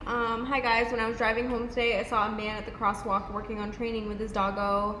Hi guys, when I was driving home today, I saw a man at the crosswalk working on training with his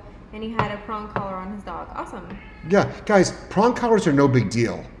doggo, and he had a prong collar on his dog. Awesome. Yeah, guys, prong collars are no big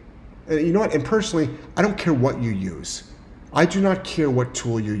deal. And you know what? And personally, I don't care what you use. I do not care what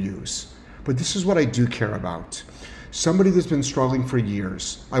tool you use. But this is what I do care about. Somebody that's been struggling for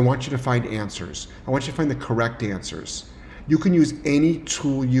years, I want you to find answers. I want you to find the correct answers. You can use any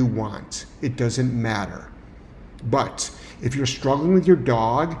tool you want. It doesn't matter. But if you're struggling with your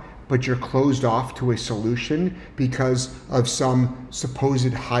dog, but you're closed off to a solution because of some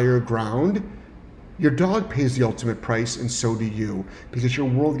supposed higher ground, your dog pays the ultimate price, and so do you, because your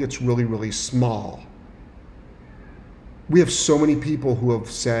world gets really, really small. We have so many people who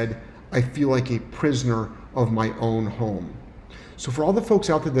have said, I feel like a prisoner of my own home. So for all the folks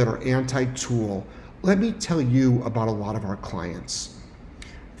out there that are anti-tool, let me tell you about a lot of our clients.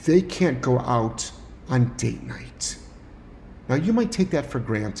 They can't go out on date night. Now you might take that for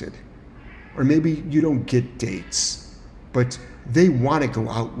granted, or maybe you don't get dates, but they want to go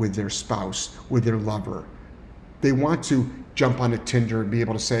out with their spouse, with their lover. They want to jump onto Tinder and be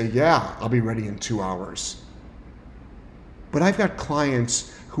able to say, yeah, I'll be ready in 2 hours. But I've got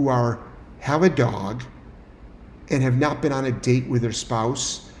clients who have a dog and have not been on a date with their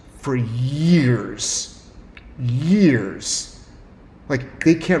spouse for years. Like,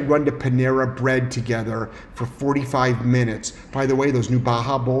 they can't run to Panera Bread together for 45 minutes. By the way, those new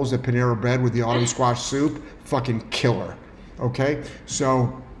Baja Bowls at Panera Bread with the autumn squash soup, fucking killer, okay?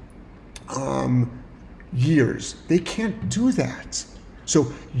 So, years. They can't do that.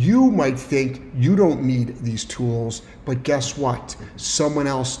 So you might think you don't need these tools, but guess what? Someone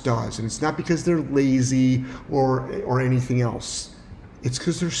else does. And it's not because they're lazy or anything else. It's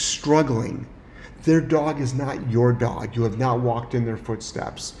because they're struggling. Their dog is not your dog. You have not walked in their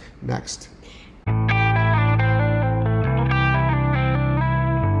footsteps. Next. Oh,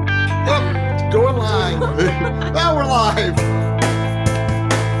 going live. Now we're live.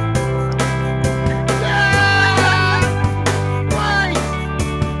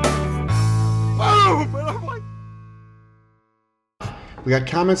 We got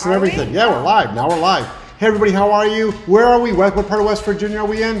comments and everything. Yeah, we're live. Now we're live. Hey, everybody, how are you? Where are we? What part of West Virginia are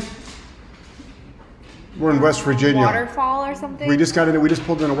we in? We're in West Virginia. Waterfall or something? We just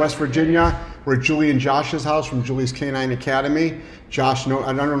pulled into West Virginia. We're at Julie and Josh's house from Julie's Canine Academy. Josh,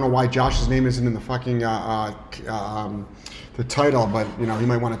 I don't know why Josh's name isn't in the fucking the title, but you know, he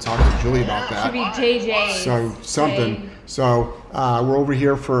might want to talk to Julie about that. Should be JJ. So something. So we're over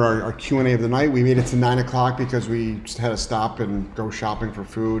here for our Q&A of the night. We made it to 9 o'clock because we just had to stop and go shopping for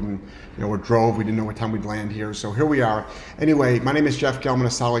food, and you know, we drove. We didn't know what time we'd land here, so here we are. Anyway, my name is Jeff Gelman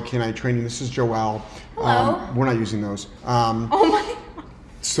of Solid Canine Training. This is Joelle. Hello. We're not using those. Oh my.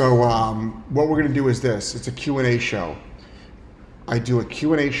 So what we're going to do is this. It's a Q&A show. I do a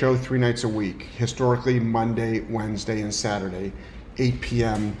Q&A show 3 nights a week, historically Monday, Wednesday, and Saturday, 8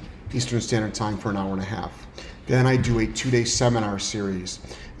 p.m. Eastern Standard Time for an hour and a half. Then I do a 2-day seminar series.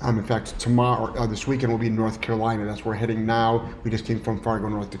 In fact, tomorrow, this weekend, we'll be in North Carolina. That's where we're heading now. We just came from Fargo,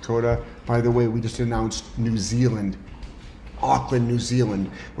 North Dakota. By the way, we just announced New Zealand, Auckland, New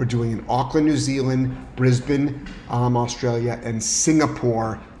Zealand. We're doing an Auckland, New Zealand, Brisbane, Australia, and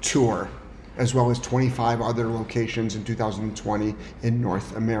Singapore tour, as well as 25 other locations in 2020 in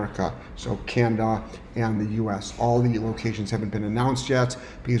North America. So Canada and the US. All the locations haven't been announced yet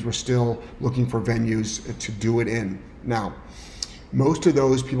because we're still looking for venues to do it in. Now, most of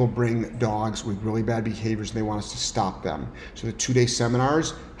those people bring dogs with really bad behaviors and they want us to stop them. So the 2-day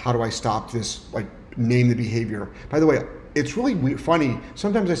seminars, how do I stop this, like name the behavior. By the way, it's really funny.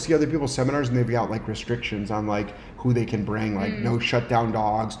 Sometimes I see other people's seminars and they've got like restrictions on like who they can bring, like no shutdown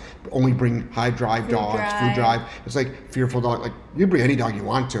dogs, only bring high drive dogs, food drive. It's like fearful dog. Like you bring any dog you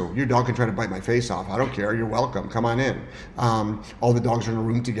want to. Your dog can try to bite my face off. I don't care. You're welcome. Come on in. All the dogs are in a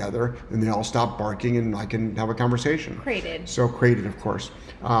room together and they all stop barking and I can have a conversation. Crated. So crated, of course.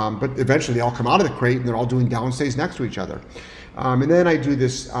 But eventually they all come out of the crate and they're all doing downstays next to each other. And then I do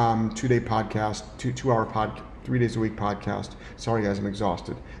this 2-day podcast, 2-hour podcast. 3 days a week podcast. Sorry guys, I'm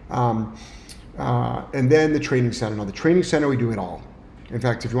exhausted. And then the training center. Now the training center, we do it all. In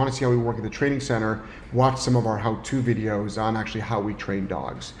fact, if you want to see how we work at the training center, watch some of our how-to videos on actually how we train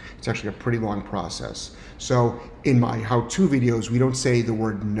dogs. It's actually a pretty long process. So in my how-to videos, we don't say the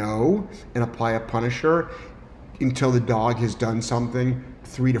word no and apply a punisher until the dog has done something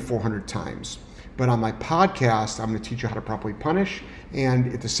 300 to 400 times. But on my podcast, I'm going to teach you how to properly punish.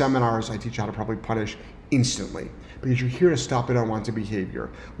 And at the seminars, I teach you how to properly punish instantly, because you're here to stop an unwanted behavior.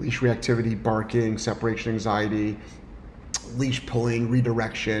 Leash reactivity, barking, separation anxiety, leash pulling,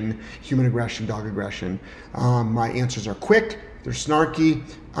 redirection, human aggression, dog aggression. My answers are quick, They're snarky.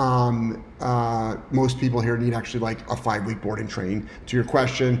 Most people here need actually like a 5-week board and train to your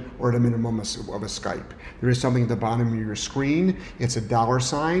question, or at a minimum of a Skype. There is something at the bottom of your screen. It's a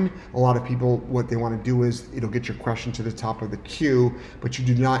 $sign. A lot of people, what they want to do is it'll get your question to the top of the queue, but you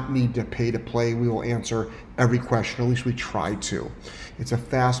do not need to pay to play. We will answer every question, at least we try to. It's a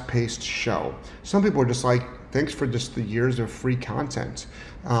fast-paced show. Some people are just like, thanks for just the years of free content.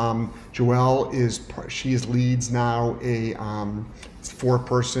 Joelle leads now a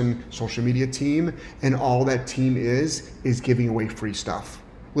 4-person social media team, and all that team is giving away free stuff.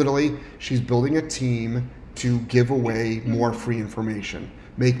 Literally, she's building a team to give away more free information,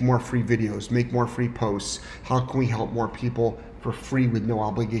 make more free videos, make more free posts. How can we help more people for free with no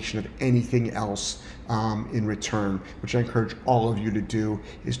obligation of anything else in return, which I encourage all of you to do,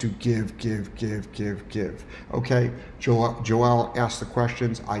 is to give. Okay, Joelle asks the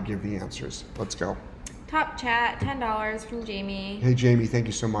questions, I give the answers. Let's go. Top chat, $10 from Jamie. Hey Jamie, thank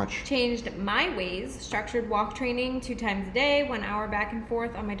you so much. Changed my ways. Structured walk training 2 times a day, 1 hour back and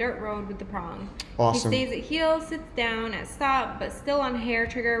forth on my dirt road with the prong. Awesome. He stays at heel, sits down at stop, but still on hair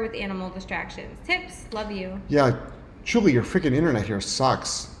trigger with animal distractions. Tips, love you. Yeah, Julie, your freaking internet here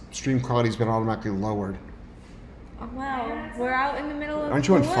sucks. Stream quality's been automatically lowered. Oh wow, we're out in the middle of Aren't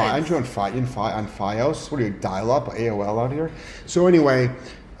you on the woods. Aren't you on Fios? What are you, dial-up, AOL out here? So anyway,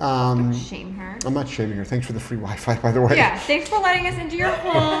 Shame her. I'm not shaming her. Thanks for the free Wi-Fi, by the way. Yeah, thanks for letting us into your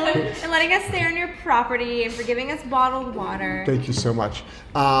home and letting us stay on your property and for giving us bottled water. Thank you so much.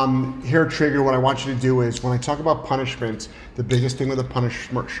 Hair trigger, what I want you to do is, when I talk about punishment, the biggest thing with a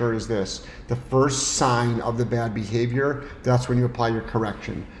punishment sure is this. The first sign of the bad behavior, that's when you apply your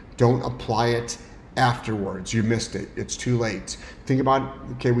correction. Don't apply it afterwards. You missed it. It's too late. Think about,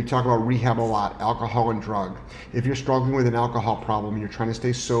 okay, we talk about rehab a lot, alcohol and drug. If you're struggling with an alcohol problem and you're trying to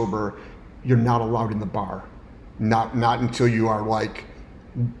stay sober, you're not allowed in the bar. Not until you are like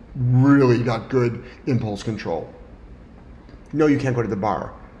really got good impulse control. No, you can't go to the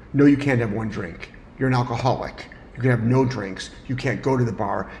bar. No, you can't have 1 drink. You're an alcoholic. You can have no drinks. You can't go to the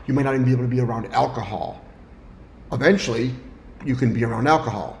bar. You might not even be able to be around alcohol. Eventually, you can be around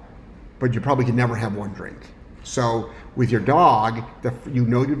alcohol, but you probably can never have 1 drink. So with your dog, you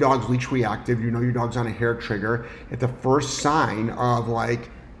know your dog's leash reactive, you know your dog's on a hair trigger. At the first sign of like,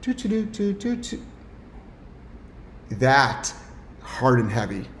 that hard and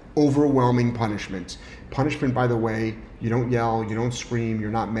heavy, overwhelming punishment. Punishment, by the way, you don't yell, you don't scream, you're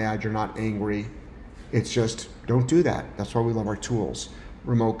not mad, you're not angry. It's just, don't do that. That's why we love our tools.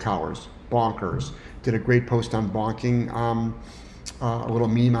 Remote collars, bonkers. Did a great post on bonking, a little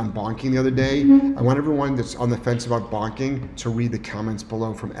meme on bonking the other day. I want everyone that's on the fence about bonking to read the comments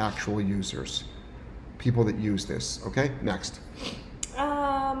below from actual users, people that use this. Okay, next.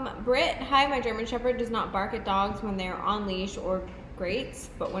 Britt, hi, my German Shepherd does not bark at dogs when they're on leash or grates,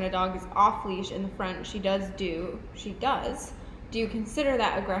 but when a dog is off leash in the front, she does. Do you consider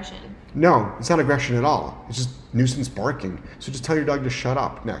that aggression? No, it's not aggression at all. It's just nuisance barking. So just tell your dog to shut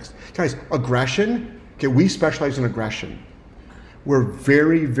up. Next. Guys, aggression, okay, we specialize in aggression. We're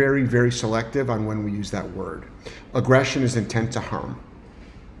very, very, very selective on when we use that word. Aggression is intent to harm.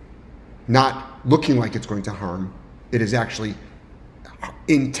 Not looking like it's going to harm. It is actually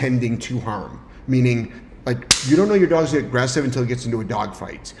intending to harm. Meaning, like, you don't know your dog's aggressive until it gets into a dog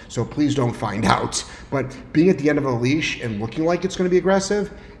fight. So please don't find out. But being at the end of a leash and looking like it's going to be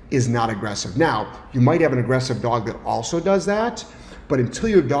aggressive is not aggressive. Now, you might have an aggressive dog that also does that, but until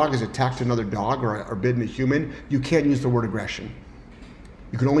your dog has attacked another dog or bitten a human, you can't use the word aggression.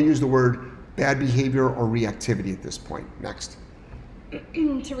 You can only use the word bad behavior or reactivity at this point. Next.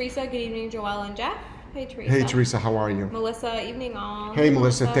 Teresa, good evening, Joelle and Jeff. Hey, Teresa. Hey, Teresa, how are you? Melissa, evening all. Hey,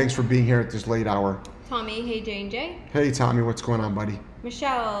 Melissa, thanks for being here at this late hour. Tommy, hey, J&J. Hey, Tommy, what's going on, buddy?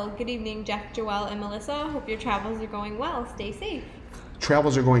 Michelle, good evening, Jeff, Joelle, and Melissa. Hope your travels are going well. Stay safe.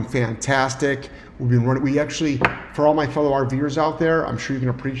 Travels are going fantastic. We've been running, we actually, for all my fellow RVers out there, I'm sure you can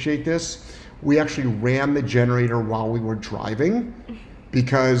appreciate this, we actually ran the generator while we were driving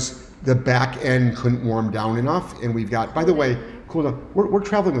because the back end couldn't warm down enough. And we've got, by the way, cool, we're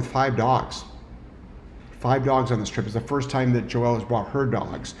traveling with 5 dogs. 5 dogs on this trip. It's the first time that Joelle has brought her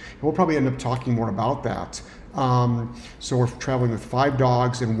dogs. And we'll probably end up talking more about that. So we're traveling with 5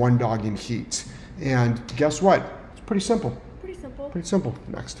 dogs and 1 dog in heat. And guess what? It's pretty simple. Pretty simple.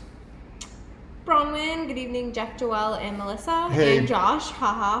 Next. Bronwyn, good evening, Jeff, Joelle, and Melissa. Hey. And Josh,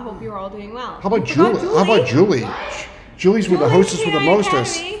 haha, hope you're all doing well. How about Julie? How about Julie? Julie's with the hostess with the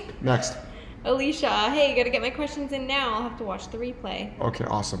mostest. Academy. Next. Alicia, hey, gotta get my questions in now. I'll have to watch the replay. Okay,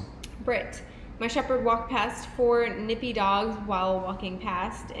 awesome. Britt, my shepherd walked past 4 nippy dogs while walking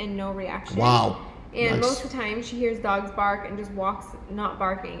past and no reaction. Wow. And Nice. most of the time, she hears dogs bark and just walks not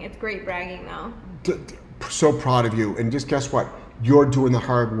barking. It's great bragging, though. So proud of you. And just guess what? You're doing the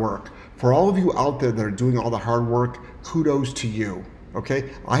hard work. For all of you out there that are doing all the hard work, kudos to you. Okay?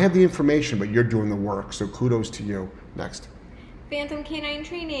 I have the information, but you're doing the work. So kudos to you. Next. Phantom Canine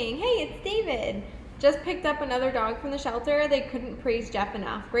Training. Hey, it's David. Just picked up another dog from the shelter. They couldn't praise Jeff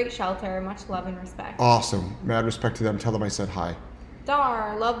enough. Great shelter. Much love and respect. Awesome. Mad respect to them. Tell them I said hi.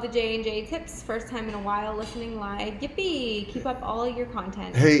 Dar, love the J&J tips. First time in a while listening live. Yippee! Keep up all your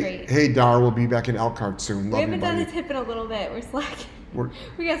content. It's great. Hey, Dar, we'll be back in Elkhart soon. We Love you, haven't done buddy. a tip in a little bit. We're slacking. We're-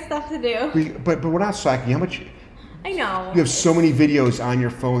 We got stuff to do. But we're not slacking. How much? I know. You have so many videos on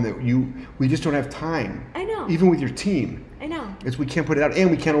your phone that we just don't have time. I know. Even with your team. I know. We can't put it out, and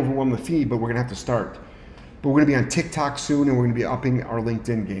we can't overwhelm the feed, but we're going to have to start. But we're going to be on TikTok soon, and we're going to be upping our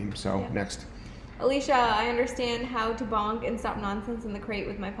LinkedIn game. So, Yeah. next. Alicia, I understand how to bonk and stop nonsense in the crate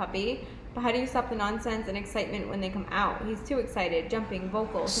with my puppy, but how do you stop the nonsense and excitement when they come out? He's too excited, jumping,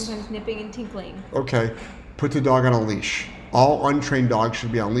 vocal, sometimes nipping and tinkling. Okay. Put the dog on a leash. All untrained dogs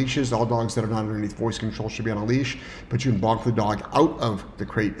should be on leashes. All dogs that are not underneath voice control should be on a leash, but you can bonk the dog out of the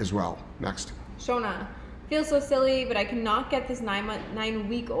crate as well. Next. Shona, feels so silly, but I cannot get this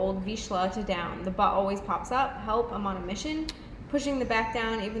 9-week-old Vizsla to down. The butt always pops up. Help, I'm on a mission. Pushing the back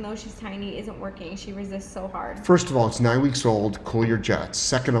down, even though she's tiny, isn't working. She resists so hard. First of all, it's 9 weeks old. Cool your jets.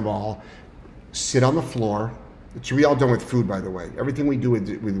 Second of all, sit on the floor. It should be all done with food, by the way. Everything we do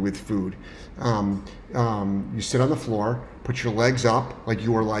with food. You sit on the floor, put your legs up like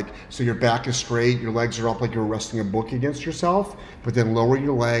you were so your back is straight, your legs are up like you're resting a book against yourself, but then lower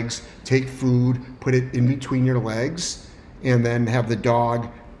your legs, take food, put it in between your legs, and then have the dog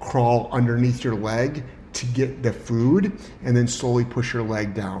crawl underneath your leg to get the food, and then slowly push your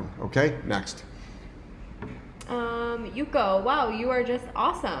leg down. Okay, next. Yuko, wow, you are just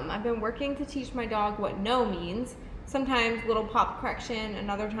awesome. I've been working to teach my dog what no means. Sometimes little pop correction,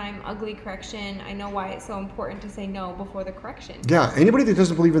 another time ugly correction. I know why it's so important to say no before the correction. Yeah, anybody that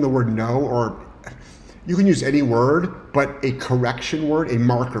doesn't believe in the word no, or you can use any word, but a correction word, a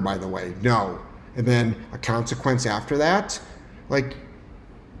marker, by the way, no. And then a consequence after that,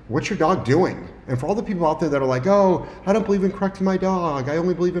 what's your dog doing? And for all the people out there that are like, oh, I don't believe in correcting my dog, I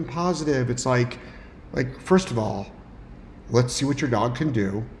only believe in positive, it's like first of all, let's see what your dog can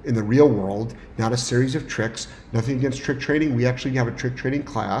do in the real world, not a series of tricks. Nothing against trick training. We actually have a trick training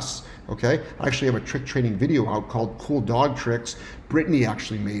class, okay? I actually have a trick training video out called Cool Dog Tricks. Brittany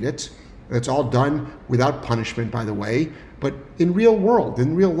actually made it. It's all done without punishment, by the way, but in real world,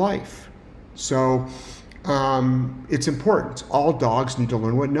 in real life. So it's important. All dogs need to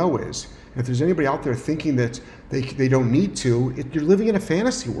learn what no is. And if there's anybody out there thinking that they don't need to, you're living in a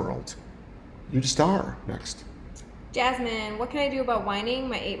fantasy world. You just are. Next. Jasmine, what can I do about whining?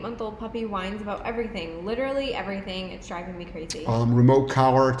 My 8-month-old puppy whines about everything, literally everything. It's driving me crazy. Remote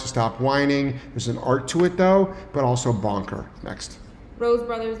collar to stop whining. There's an art to it though, but also bonker. Next. Rose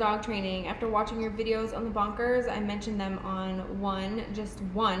Brothers Dog Training. After watching your videos on the bonkers, I mentioned them on just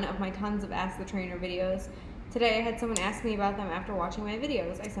one of my tons of Ask the Trainer videos. Today I had someone ask me about them after watching my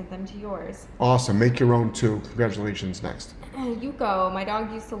videos. I sent them to yours. Awesome. Make your own too. Congratulations. Next. Yuko, my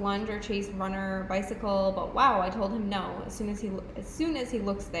dog used to lunge or chase runner, bicycle, but wow, I told him no. As soon as he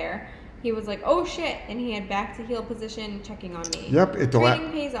looks there, he was like, oh shit, and he had back to heel position, checking on me. Yep.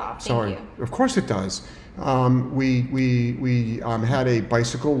 Training pays off. Thank you. Of course it does. We had a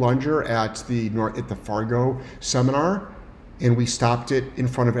bicycle lunger at the Fargo seminar, and we stopped it in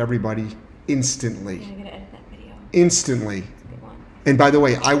front of everybody instantly. I'm gonna edit that video. Instantly. That's a good one. And by the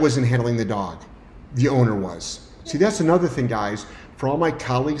way, I wasn't handling the dog. The owner was. See, that's another thing, guys. For all my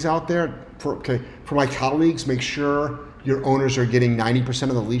colleagues out there, for my colleagues, make sure your owners are getting 90%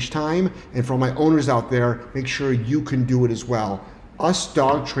 of the leash time. And for all my owners out there, make sure you can do it as well. Us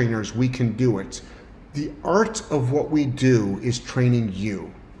dog trainers, we can do it. The art of what we do is training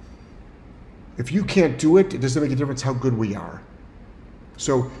you. If you can't do it, it doesn't make a difference how good we are.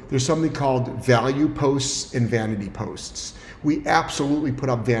 So there's something called value posts and vanity posts. We absolutely put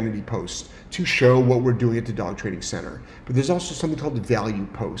up vanity posts to show what we're doing at the Dog Training Center. But there's also something called value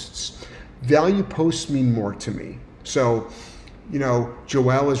posts. Value posts mean more to me. So,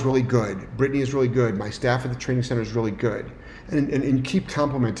 Joelle is really good. Brittany is really good. My staff at the training center is really good. And keep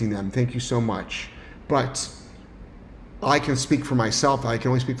complimenting them. Thank you so much. But I can speak for myself. I can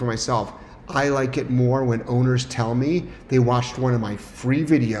only speak for myself. I like it more when owners tell me they watched one of my free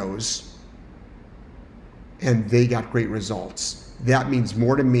videos and they got great results. That means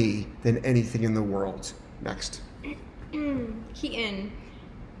more to me than anything in the world. Next. Keaton.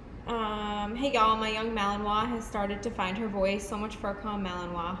 Hey y'all, my young Malinois has started to find her voice. So much for a calm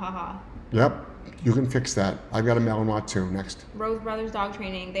Malinois, haha. Yep. You can fix that. I've got a Malinois too. Next. Rose Brothers Dog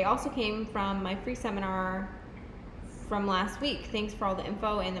Training. They also came from my free seminar from last week. Thanks for all the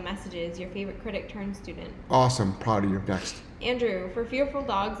info and the messages. Your favorite critic turned student. Awesome. Proud of you. Next. Andrew, for fearful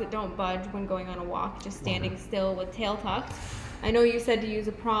dogs that don't budge when going on a walk, just standing still with tail tucked. I know you said to use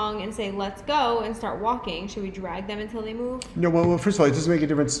a prong and say, let's go, and start walking. Should we drag them until they move? No, well, first of all, it doesn't make a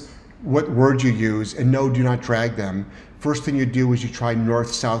difference what word you use, and no, do not drag them. First thing you do is you try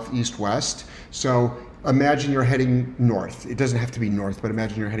north, south, east, west. So imagine you're heading north. It doesn't have to be north, but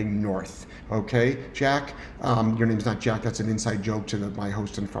imagine you're heading north. Okay, Jack? Your name's not Jack. That's an inside joke to my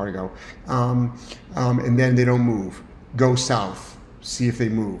host in Fargo. And then they don't move. Go south. See if they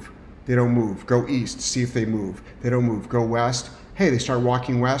move. They don't move. Go east. See if they move. They don't move. Go west. Hey, they start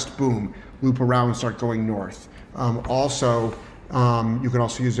walking west. Boom. Loop around and start going north. You can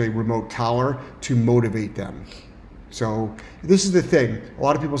also use a remote collar to motivate them. So this is the thing. A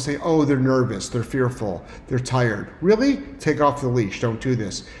lot of people say, oh, they're nervous, they're fearful, they're tired. Really? Take off the leash. Don't do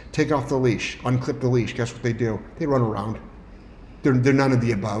this. Take off the leash. Unclip the leash. Guess what they do? They run around. They're none of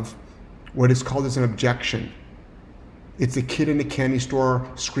the above. What is called is an objection. It's a kid in a candy store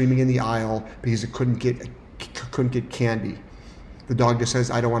screaming in the aisle because it couldn't get candy. The dog just says,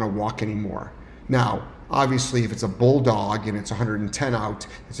 I don't want to walk anymore. Now, obviously, if it's a bulldog and it's 110 out,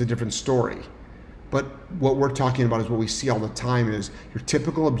 it's a different story. But what we're talking about is what we see all the time is your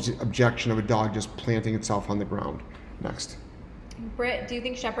typical objection of a dog just planting itself on the ground. Next. Britt, do you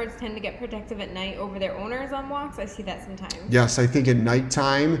think shepherds tend to get protective at night over their owners on walks? I see that sometimes. Yes, I think at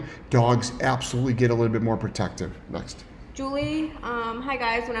nighttime, dogs absolutely get a little bit more protective. Next. Julie, hi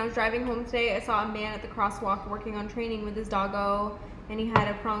guys. When I was driving home today, I saw a man at the crosswalk working on training with his doggo, and he had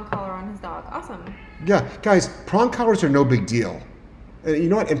a prong collar on his dog. Awesome. Yeah, guys, prong collars are no big deal. And you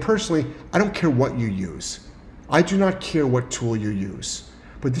know what? And personally, I don't care what you use. I do not care what tool you use.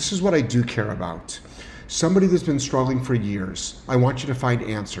 But this is what I do care about. Somebody that's been struggling for years, I want you to find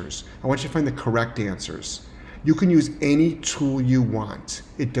answers. I want you to find the correct answers. You can use any tool you want.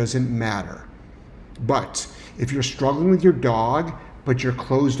 It doesn't matter. But if you're struggling with your dog, but you're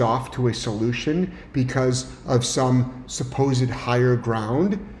closed off to a solution because of some supposed higher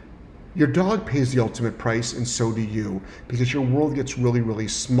ground, your dog pays the ultimate price, and so do you, because your world gets really, really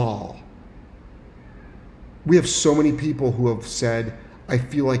small. We have so many people who have said, I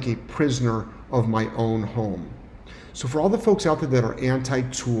feel like a prisoner of my own home. So for all the folks out there that are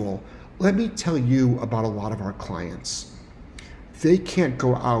anti-tool, let me tell you about a lot of our clients. They can't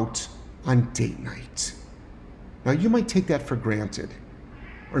go out on date night. Now, you might take that for granted,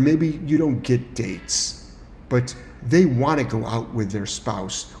 or maybe you don't get dates, but they want to go out with their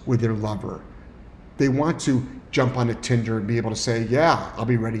spouse, with their lover. They want to jump onto Tinder and be able to say, yeah, I'll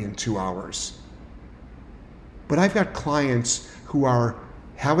be ready in 2 hours. But I've got clients who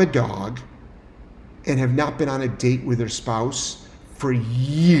have a dog and have not been on a date with their spouse for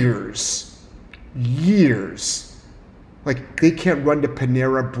years. Like, they can't run to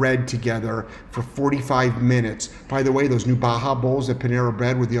Panera Bread together for 45 minutes. By the way, those new Baja Bowls at Panera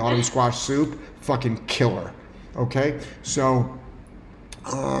Bread with the autumn squash soup, fucking killer. Okay? So,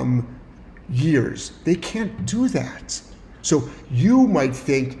 years. They can't do that. So you might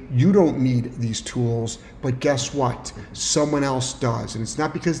think you don't need these tools, but guess what? Someone else does. And it's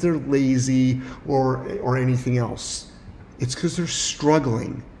not because they're lazy or anything else. It's because they're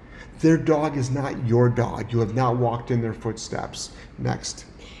struggling. Their dog is not your dog. You have not walked in their footsteps. Next.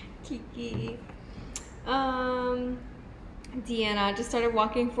 Kiki. Deanna just started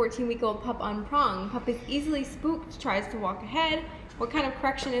walking 14-week-old pup on prong. Pup is easily spooked, tries to walk ahead. What kind of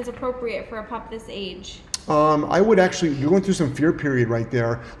correction is appropriate for a pup this age? I would actually, you're going through some fear period right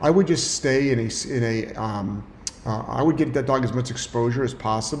there. I would just stay I would get that dog as much exposure as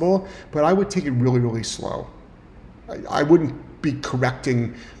possible, but I would take it really, really slow. I wouldn't be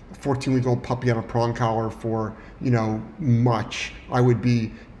correcting a 14-week-old puppy on a prong collar for, much. I would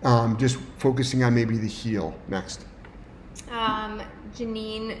be just focusing on maybe the heel. Next.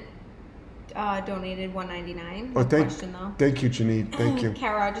 Janine donated $1.99. Oh, thank you, Janine. Thank you.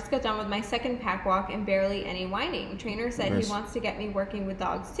 Kara, just got done with my second pack walk and barely any whining. Trainer said Nice. he wants to get me working with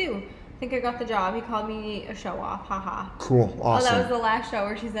dogs too. Think I got the job. He called me a show off. Haha. Cool. Awesome. Oh, that was the last show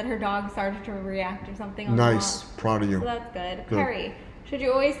where she said her dog started to react or something. On Nice. The walk. Proud of you. So that's good. Good. Perry, should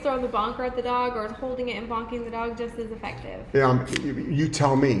you always throw the bonker at the dog, or is holding it and bonking the dog just as effective? You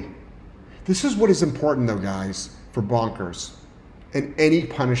tell me. This is what is important, though, guys, for bonkers and any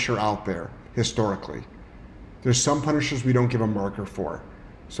punisher out there historically. There's some punishers we don't give a marker for.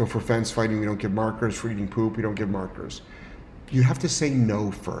 So for fence fighting, we don't give markers. For eating poop, we don't give markers. You have to say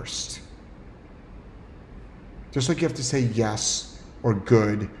no first. Just like you have to say yes or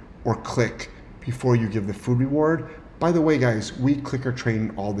good or click before you give the food reward. By the way, guys, we clicker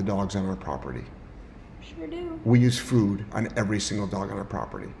train all the dogs on our property. Sure do. We use food on every single dog on our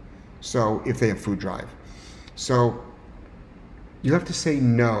property. So if they have food drive. So you have to say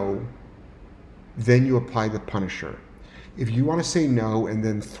no, then you apply the punisher. If you want to say no and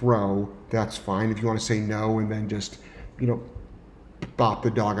then throw, that's fine. If you want to say no and then just, bop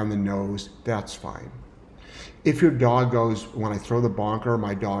the dog on the nose, that's fine. If your dog goes, when I throw the bonker,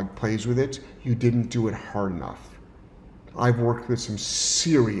 my dog plays with it, you didn't do it hard enough. I've worked with some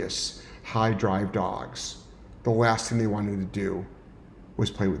serious high drive dogs. The last thing they wanted to do was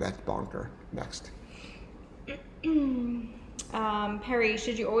play with that bonker. Next. Perry,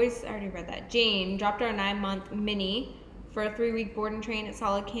 should you always, I already read that. Jane dropped our 9-month mini for a 3-week board and train at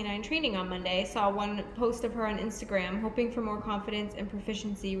Solid Canine Training on Monday. Saw one post of her on Instagram, hoping for more confidence and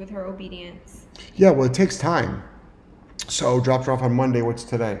proficiency with her obedience. Yeah, well, it takes time. So dropped her off on Monday. What's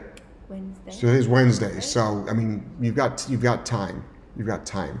today? Wednesday. So today's Wednesday. Right. So I mean, you've got time. You've got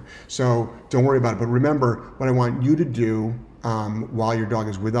time. So don't worry about it. But remember, what I want you to do while your dog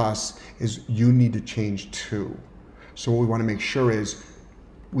is with us is you need to change too. So what we want to make sure is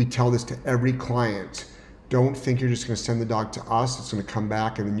we tell this to every client. Don't think you're just going to send the dog to us. It's going to come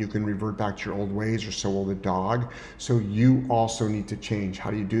back and then you can revert back to your old ways, or so will the dog. So you also need to change.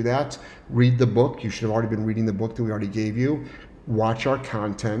 How do you do that? Read the book. You should have already been reading the book that we already gave you. Watch our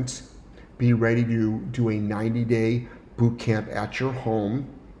content. Be ready to do a 90-day boot camp at your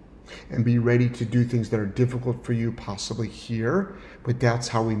home, and be ready to do things that are difficult for you possibly here, but that's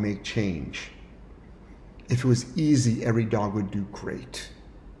how we make change. If it was easy, every dog would do great.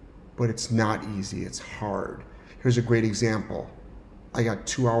 But it's not easy, it's hard. Here's a great example. I got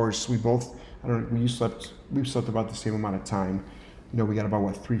 2 hours, we slept about the same amount of time. We got about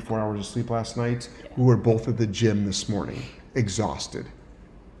 3-4 hours of sleep last night. We were both at the gym this morning, exhausted.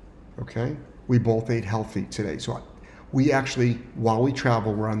 Okay? We both ate healthy today. So we actually, while we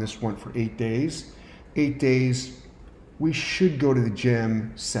travel, we're on this one for 8 days. 8 days, we should go to the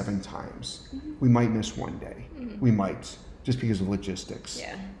gym 7 times. Mm-hmm. We might miss one day. Mm-hmm. We might, just because of logistics.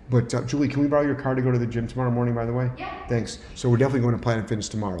 Yeah. But Julie, can we borrow your car to go to the gym tomorrow morning, by the way? Yeah. Thanks. So we're definitely going to Planet Fitness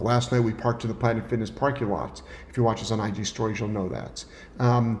tomorrow. Last night we parked to the Planet Fitness parking lot. If you watch us on IG Stories, you'll know that.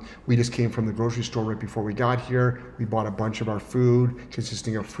 We just came from the grocery store right before we got here. We bought a bunch of our food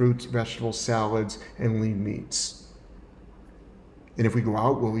consisting of fruits, vegetables, salads, and lean meats. And if we go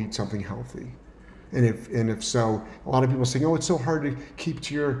out, we'll eat something healthy. And if so, a lot of people saying, "Oh, it's so hard to keep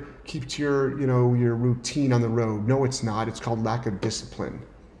to your your routine on the road." No, it's not. It's called lack of discipline.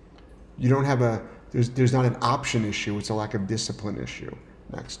 You don't have there's not an option issue. It's a lack of discipline issue.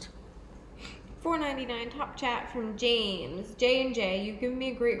 Next. $4.99 top chat from James. J&J, you've given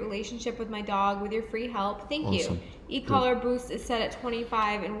me a great relationship with my dog with your free help. Thank Awesome. you. E-collar boost is set at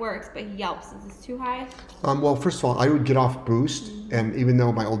 25 and works, but he yelps. Is this too high? Well, first of all, I would get off boost, and even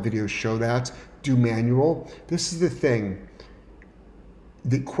though my old videos show that, do manual. This is the thing.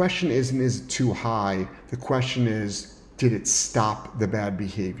 The question isn't, is it too high? The question is, did it stop the bad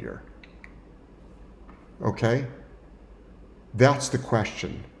behavior? Okay? That's the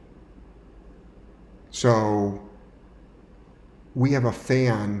question. So we have a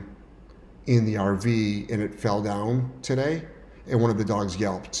fan in the RV and it fell down today, and one of the dogs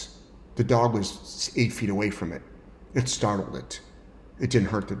yelped. The dog was 8 feet away from it. It startled it. It didn't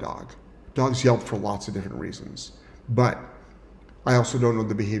hurt the dog. Dogs yelp for lots of different reasons. But I also don't know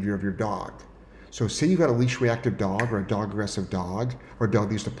the behavior of your dog. So say you've got a leash reactive dog or a dog aggressive dog, or a dog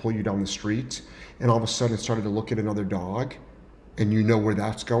that used to pull you down the street, and all of a sudden it started to look at another dog, and you know where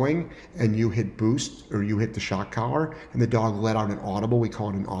that's going, and you hit boost or you hit the shock collar, and the dog let out an audible. We call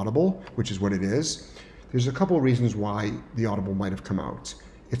it an audible, which is what it is. There's a couple of reasons why the audible might have come out.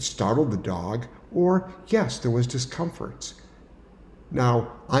 It startled the dog, or yes, there was discomfort.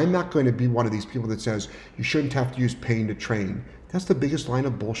 Now, I'm not going to be one of these people that says you shouldn't have to use pain to train. That's the biggest line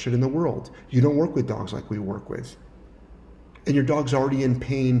of bullshit in the world. You don't work with dogs like we work with. And your dog's already in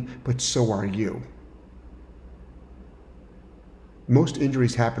pain, but so are you. Most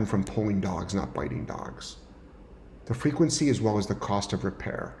injuries happen from pulling dogs, not biting dogs. The frequency as well as the cost of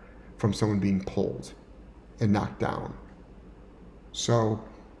repair from someone being pulled and knocked down. So,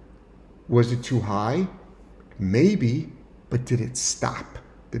 was it too high? Maybe, but did it stop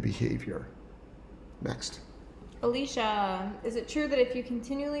the behavior? Next. Alicia, is it true that if you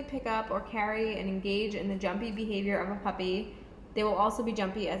continually pick up or carry and engage in the jumpy behavior of a puppy, they will also be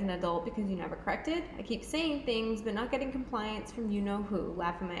jumpy as an adult because you never corrected? I keep saying things, but not getting compliance from you-know-who,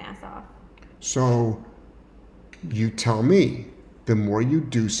 laughing my ass off. So, you tell me. The more you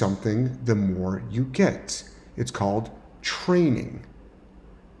do something, the more you get. It's called training.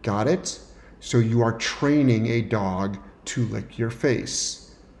 Got it? So you are training a dog to lick your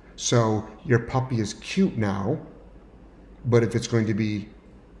face. So your puppy is cute now, but if it's going to be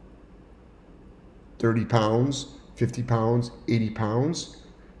 30 pounds, 50 pounds, 80 pounds,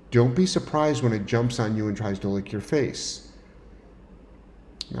 don't be surprised when it jumps on you and tries to lick your face.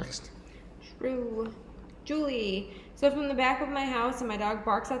 Next. True. Julie. So from the back of my house and my dog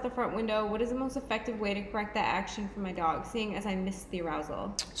barks out the front window, what is the most effective way to correct that action for my dog, seeing as I missed the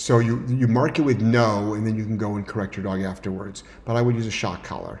arousal? So you mark it with no, and then you can go and correct your dog afterwards. But I would use a shock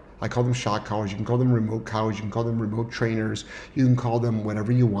collar. I call them shock collars. You can call them remote collars. You can call them remote trainers. You can call them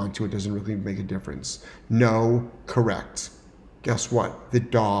whatever you want to. It doesn't really make a difference. No, correct. Guess what? The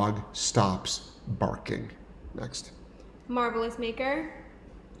dog stops barking. Next. Marvelous Maker.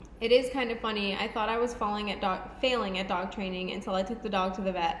 It is kind of funny. I thought I was failing at dog training until I took the dog to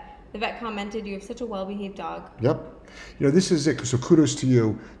the vet. The vet commented, "You have such a well-behaved dog." Yep. This is it. So kudos to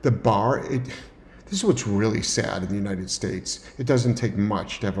you. The bar, this is what's really sad in the United States. It doesn't take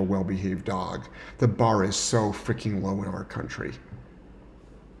much to have a well-behaved dog. The bar is so freaking low in our country.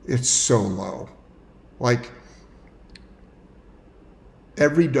 It's so low. Like,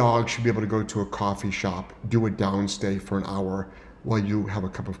 every dog should be able to go to a coffee shop, do a downstay for an hour while you have a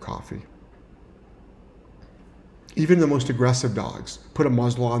cup of coffee. Even the most aggressive dogs, put a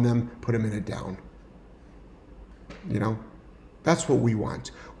muzzle on them, put them in a down. That's what we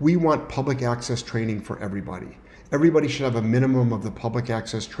want. We want public access training for everybody. Everybody should have a minimum of the public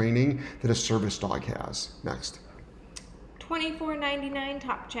access training that a service dog has. Next. $24.99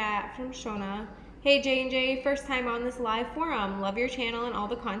 top chat from Shona. Hey J&J, first time on this live forum. Love your channel and all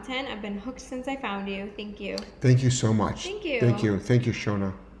the content. I've been hooked since I found you. Thank you. Thank you so much. Thank you. Thank you. Thank you,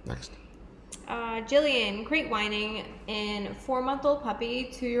 Shona. Next. Jillian, crate whining in 4-month-old puppy,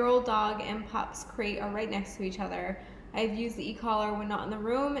 2-year-old dog, and pups crate are right next to each other. I've used the e-collar when not in the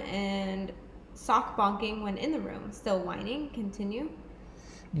room and sock bonking when in the room. Still whining. Continue.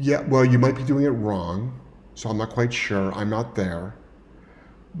 Yeah, well, you might be doing it wrong, so I'm not quite sure. I'm not there.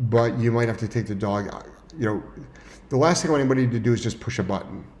 But you might have to take the dog, the last thing I want anybody to do is just push a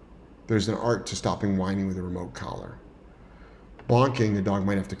button. There's an art to stopping whining with a remote collar. Bonking, the dog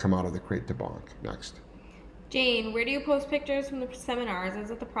might have to come out of the crate to bonk. Next. Jane, where do you post pictures from the seminars? I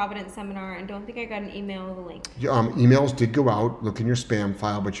was at the Providence seminar and don't think I got an email with a link. Emails did go out. Look in your spam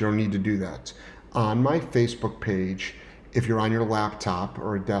file, but you don't need to do that. On my Facebook page, if you're on your laptop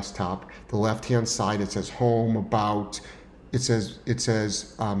or a desktop, the left-hand side, it says home, about, it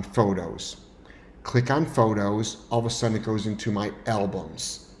says photos. Click on photos. All of a sudden it goes into my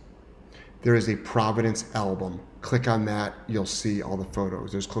albums. There is a Providence album. Click on that. You'll see all the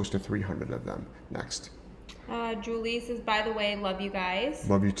photos. There's close to 300 of them. Next. Julie says, by the way, love you guys.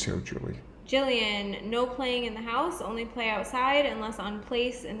 Love you too, Julie. Jillian, no playing in the house. Only play outside unless on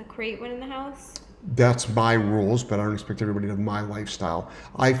place in the crate when in the house. That's my rules, but I don't expect everybody to have my lifestyle.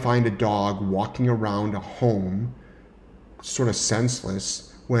 I find a dog walking around a home sort of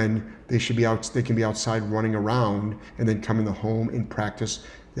senseless when they should be out. They can be outside running around and then come in the home and practice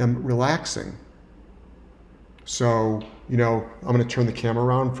them relaxing. So, I'm going to turn the camera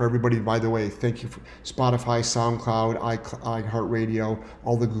around for everybody. By the way, thank you for Spotify, SoundCloud, iHeartRadio,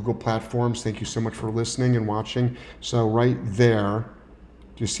 all the Google platforms. Thank you so much for listening and watching. So right there,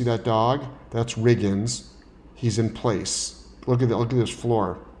 do you see that dog? That's Riggins. He's in place. Look at this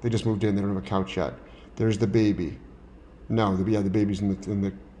floor. They just moved in. They don't have a couch yet. There's the baby. No, the baby's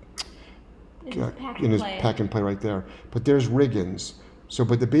in his pack and play right there. But there's Riggins. So,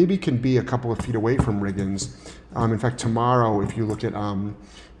 but the baby can be a couple of feet away from Riggins. In fact, tomorrow, if you look at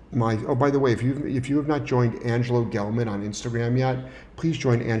by the way, if you have not joined Angelo Gelman on Instagram yet, please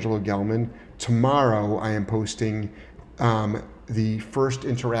join Angelo Gelman. Tomorrow, I am posting the first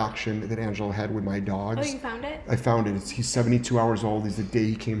interaction that Angelo had with my dogs. Oh, you found it? I found it. He's 72 hours old. It's the day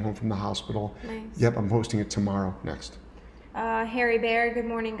he came home from the hospital. Nice. Yep, I'm posting it tomorrow. Next. Harry Bear, good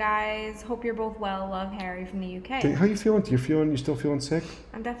morning, guys. Hope you're both well. Love, Harry from the UK. How you feeling? You still feeling sick?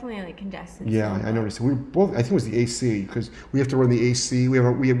 I'm definitely congested. Yeah, so I noticed. We were both. I think it was the AC because we have to run the AC. We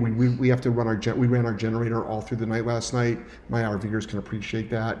have to run we ran our generator all through the night last night. My RVers can appreciate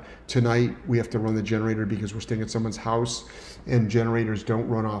that. Tonight we have to run the generator because we're staying at someone's house, and generators don't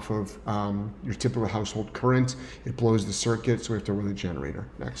run off of your typical household current. It blows the circuit, so we have to run the generator.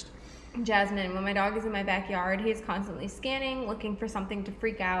 Next. Jasmine, when my dog is in my backyard, he's constantly scanning, looking for something to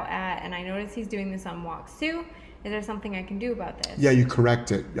freak out at, and I notice he's doing this on walks too. Is there something I can do about this? Yeah, you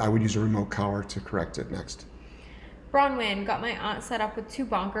correct it. I would use a remote collar to correct it. Next. Bronwyn, got my aunt set up with 2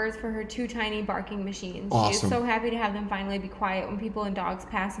 bonkers for her 2 tiny barking machines. Awesome. She is so happy to have them finally be quiet when people and dogs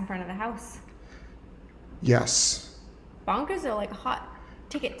pass in front of the house. Yes. Bonkers are like hot.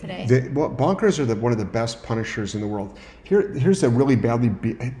 ticket today. Bonkers are one of the best punishers in the world. Here's a really badly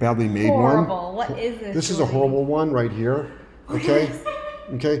made one. Horrible. What is this? This is a horrible one right here. Okay.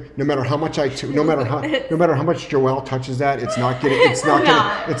 Okay. No matter how much no matter how much Joelle touches that, it's not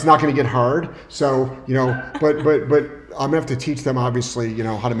gonna get hard. So but I'm gonna have to teach them obviously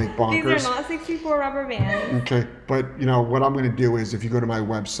how to make bonkers. These are not 64 rubber bands. Okay. But what I'm gonna do is if you go to my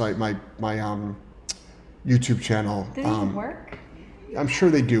website, my YouTube channel. Do these work? I'm sure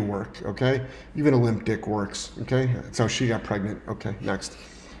they do work, okay? Even a limp dick works, okay? That's how she got pregnant. Okay, next.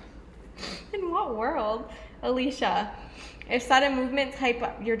 In what world? Alicia, if sudden movements hype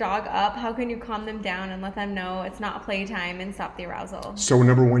your dog up, how can you calm them down and let them know it's not playtime and stop the arousal? So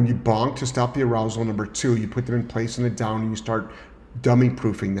number one, you bonk to stop the arousal. Number two, you put them in place in the down and you start dummy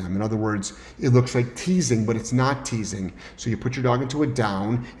proofing them. In other words, it looks like teasing, but it's not teasing. So you put your dog into a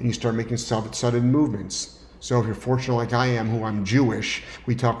down and you start making sudden movements. So if you're fortunate like I am, who I'm Jewish,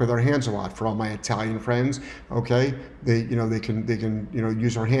 we talk with our hands a lot. For all my Italian friends, okay, they can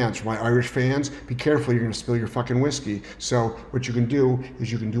use our hands. For my Irish fans, be careful, you're gonna spill your fucking whiskey. So what you can do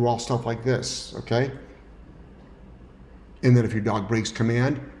is you can do all stuff like this, okay? And then if your dog breaks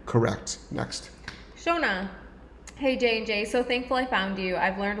command, correct. Next. Shona, hey J&J, so thankful I found you.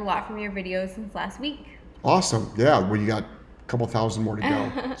 I've learned a lot from your videos since last week. Awesome, yeah, well you got a couple thousand more to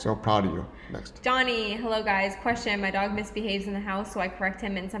go. So proud of you. Next. Johnny, hello guys. Question, my dog misbehaves in the house, so I correct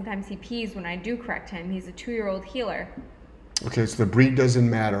him, and sometimes he pees when I do correct him. He's a 2-year-old healer. Okay, so the breed doesn't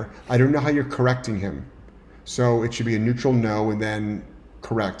matter. I don't know how you're correcting him. So it should be a neutral no and then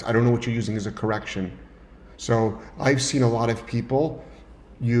correct. I don't know what you're using as a correction. So I've seen a lot of people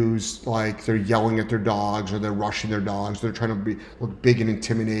use, like, they're yelling at their dogs or they're rushing their dogs. They're trying to look big and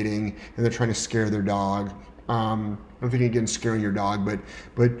intimidating and they're trying to scare their dog. I'm thinking again scaring your dog,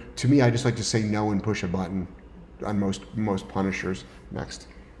 but to me, I just like to say no and push a button on most punishers. Next.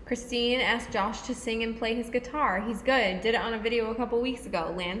 Christine asked Josh to sing and play his guitar. He's good. Did it on a video a couple weeks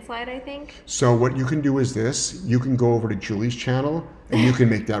ago. Landslide, I think. So what you can do is this. You can go over to Julie's channel and you can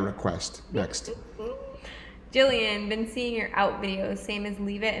make that request. Next. Jillian, been seeing your out videos. Same as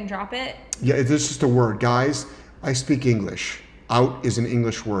leave it and drop it? Yeah, this is just a word. Guys, I speak English. Out is an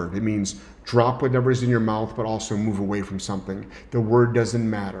English word. It means drop whatever's in your mouth, but also move away from something. The word doesn't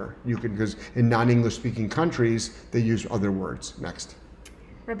matter. You can, because in non-English speaking countries, they use other words. Next.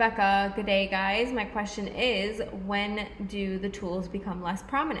 Rebecca, good day guys. My question is, when do the tools become less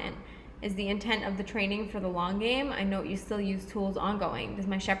prominent? Is the intent of the training for the long game? I note you still use tools ongoing. Does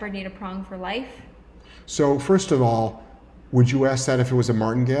my shepherd need a prong for life? So first of all, would you ask that if it was a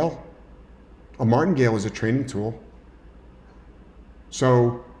martingale? A martingale is a training tool.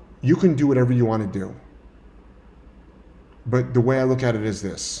 So you can do whatever you want to do. But the way I look at it is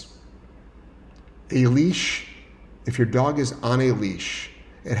this. A leash, if your dog is on a leash,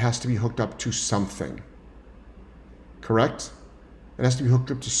 it has to be hooked up to something. Correct? It has to be hooked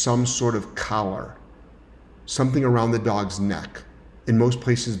up to some sort of collar, something around the dog's neck, in most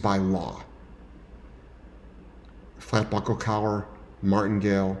places by law. Flat buckle collar,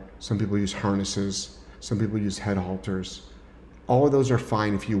 martingale, some people use harnesses, some people use head halters. All of those are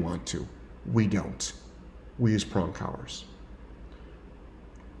fine if you want to. We don't. We use prong collars.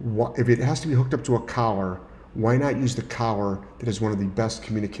 If it has to be hooked up to a collar, why not use the collar that is one of the best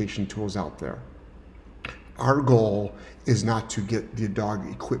communication tools out there? Our goal is not to get the dog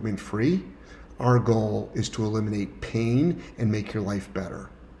equipment free. Our goal is to eliminate pain and make your life better.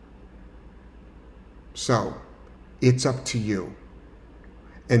 So, it's up to you.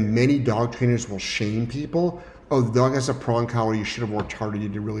 And many dog trainers will shame people. Oh, the dog has a prong collar, you should have worked harder,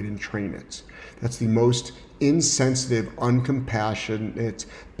 you really didn't train it. That's the most insensitive, uncompassionate,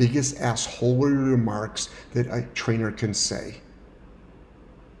 biggest assholery remarks that a trainer can say.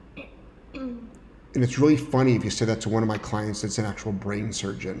 And it's really funny if you say that to one of my clients that's an actual brain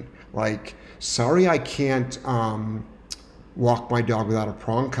surgeon. Like, sorry I can't walk my dog without a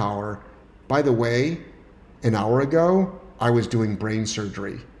prong collar. By the way, an hour ago, I was doing brain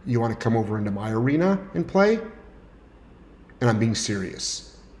surgery. You want to come over into my arena and play? And I'm being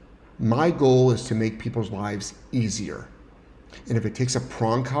serious. My goal is to make people's lives easier. And if it takes a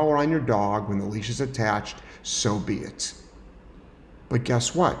prong collar on your dog when the leash is attached, so be it. But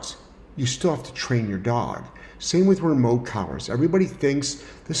guess what? You still have to train your dog. Same with remote collars. Everybody thinks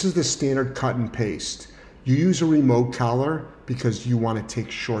this is the standard cut and paste. You use a remote collar because you want to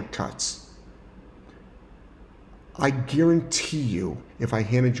take shortcuts. I guarantee you, if I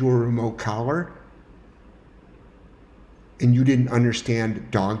handed you a remote collar and you didn't understand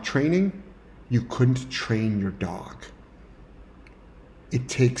dog training, you couldn't train your dog. It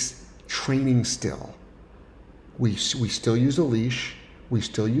takes training still. We still use a leash. We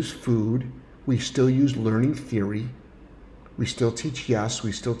still use food. We still use learning theory. We still teach yes.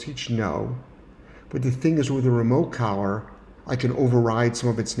 We still teach no. But the thing is, with a remote collar, I can override some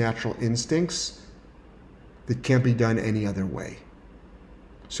of its natural instincts that can't be done any other way.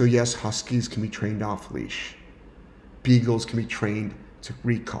 So yes, Huskies can be trained off leash. Beagles can be trained to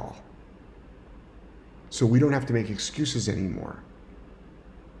recall. So we don't have to make excuses anymore.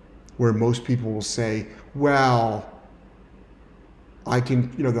 Where most people will say, well, I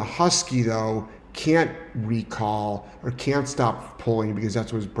can, the Husky though can't recall or can't stop pulling because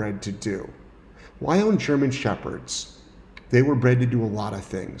that's what it's bred to do. Well, I own German Shepherds. They were bred to do a lot of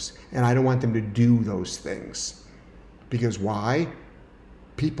things, and I don't want them to do those things. Because why?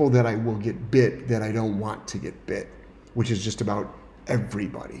 People that I will get bit that I don't want to get bit, which is just about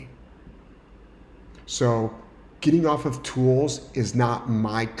everybody. So getting off of tools is not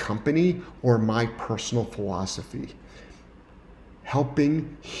my company or my personal philosophy.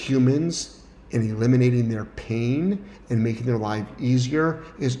 Helping humans and eliminating their pain and making their life easier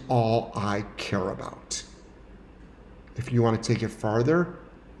is all I care about. If you want to take it farther,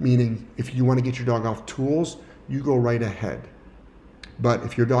 meaning if you want to get your dog off tools, you go right ahead. But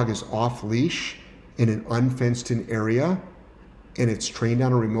if your dog is off leash in an unfenced-in area and it's trained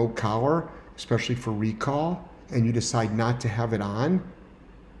on a remote collar, especially for recall, and you decide not to have it on,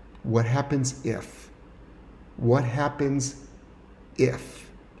 what happens if? What happens if?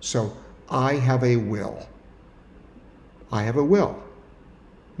 So I have a will. I have a will,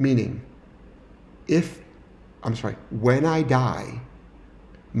 meaning when I die,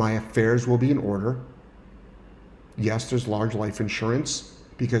 my affairs will be in order. Yes, there's large life insurance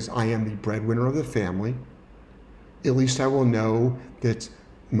because I am the breadwinner of the family. At least I will know that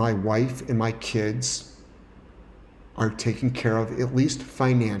my wife and my kids are taken care of, at least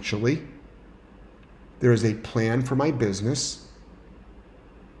financially. There is a plan for my business,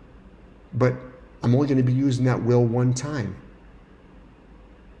 but I'm only going to be using that will one time.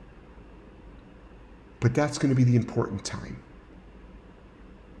 But that's going to be the important time.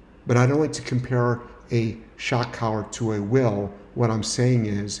 But I don't like to compare a shock collar to a will. What I'm saying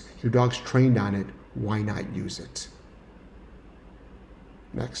is, your dog's trained on it, why not use it?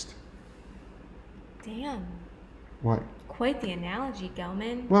 Next. Damn. What? Quite the analogy,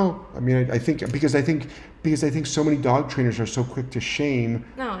 Gelman. Well, I mean, I think so many dog trainers are so quick to shame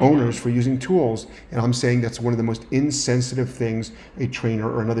No, owners for using tools, and I'm saying that's one of the most insensitive things a trainer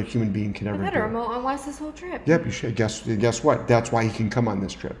or another human being can ever I've had do. a remote on Wes this whole trip. Yep, you should. Guess what? That's why he can come on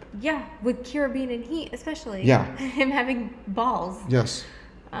this trip. Yeah, with Kira being in heat, especially. Yeah. Him having balls. Yes.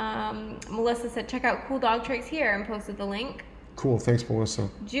 Melissa said, check out Cool Dog Tricks here, and posted the link. Cool. Thanks, Melissa.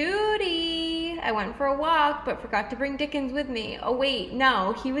 Judy, I went for a walk, but forgot to bring Dickens with me. Oh, wait,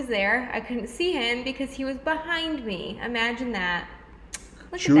 no, he was there. I couldn't see him because he was behind me. Imagine that.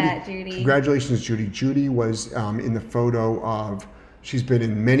 Look at that, Judy. Congratulations, Judy. Judy was in the photo of, she's been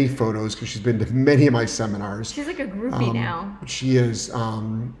in many photos because she's been to many of my seminars. She's like a groupie now. She is.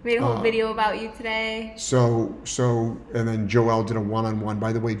 Made a whole video about you today. So, and then Joelle did a one-on-one.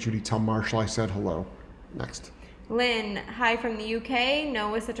 By the way, Judy, tell Marshall I said hello. Next. Lynn, hi from the UK.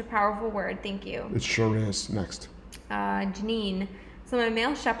 No is such a powerful word. Thank you. It sure is. Next. Janine. So my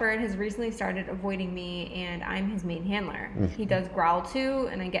male shepherd has recently started avoiding me, and I'm his main handler. He does growl too,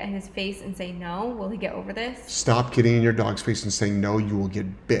 and I get in his face and say no. Will he get over this? Stop getting in your dog's face and saying no, you will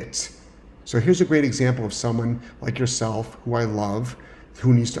get bit. So here's a great example of someone like yourself, who I love,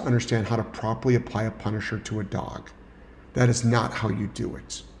 who needs to understand how to properly apply a punisher to a dog. That is not how you do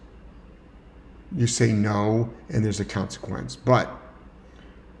it. You say no, and there's a consequence. But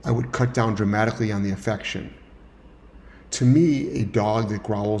I would cut down dramatically on the affection. To me, a dog that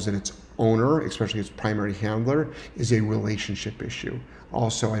growls at its owner, especially its primary handler, is a relationship issue.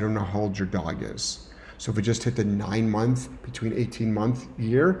 Also, I don't know how old your dog is. So if it just hit the 9-month, between 18-month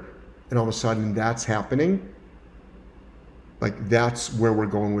year, and all of a sudden that's happening, like that's where we're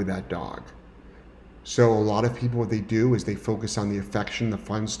going with that dog. So a lot of people, what they do is they focus on the affection, the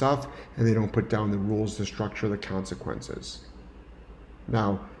fun stuff, and they don't put down the rules, the structure, the consequences.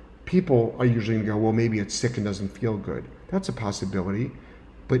 Now, people are usually going to go, well, maybe it's sick and doesn't feel good. That's a possibility,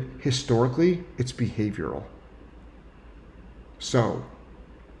 but historically, it's behavioral. So,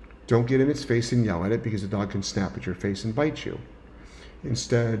 don't get in its face and yell at it because the dog can snap at your face and bite you.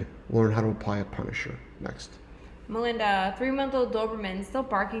 Instead, learn how to apply a punisher. Next. Melinda, 3-month-old Doberman still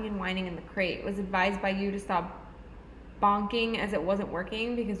barking and whining in the crate. Was advised by you to stop bonking as it wasn't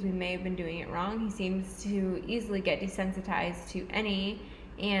working because we may have been doing it wrong. He seems to easily get desensitized to any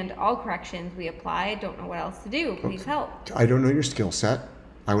and all corrections we apply. Don't know what else to do. Please help. I don't know your skill set.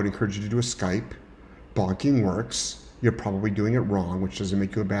 I would encourage you to do a Skype. Bonking works. you're probably doing it wrong, which doesn't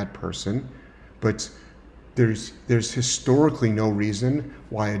make you a bad person. But there's historically no reason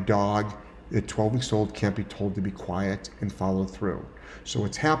why a dog at 12 weeks old can't be told to be quiet and follow through. So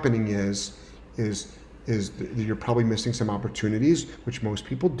what's happening is you're probably missing some opportunities, which most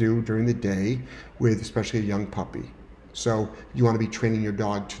people do during the day with especially a young puppy. So you want to be training your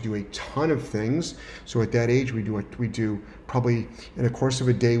dog to do a ton of things. So at that age, we do probably in the course of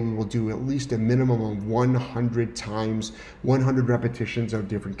a day, we will do at least a minimum of 100 times, 100 repetitions of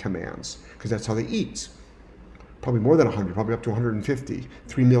different commands, because that's how they eat. Probably more than 100, probably up to 150.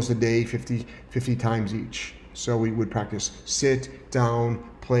 3 meals a day, 50 times each. So we would practice sit, down,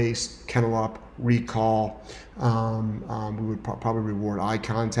 place, kennel up, recall. We would probably reward eye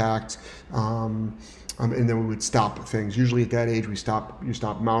contact. And then we would stop things. Usually at that age, you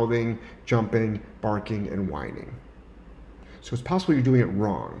stop mouthing, jumping, barking, and whining. So it's possible you're doing it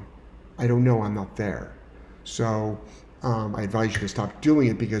wrong. I don't know, I'm not there. So I advise you to stop doing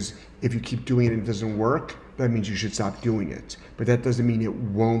it, because if you keep doing it and it doesn't work, that means you should stop doing it. But that doesn't mean it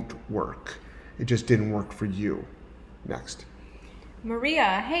won't work. It just didn't work for you. Next.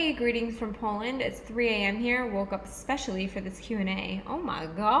 Maria, hey, greetings from Poland. It's 3 a.m. here. Woke up especially for this Q&A. Oh my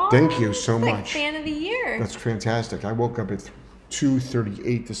God. Thank you so it's much. Like fan of the year. That's fantastic. I woke up at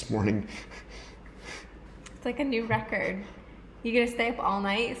 2:38 this morning. It's like a new record. You gonna stay up all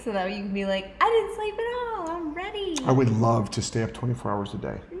night so that you can be like, I didn't sleep at all. I'm ready. I would love to stay up 24 hours a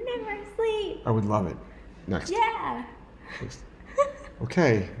day. Never sleep. I would love it. Next. Yeah. Next.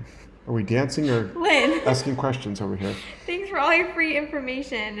 Okay. Are we dancing or Lynn, asking questions over here? thanks for all your free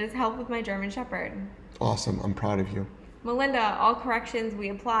information. It has helped with my German Shepherd. Awesome. I'm proud of you. Melinda, all corrections we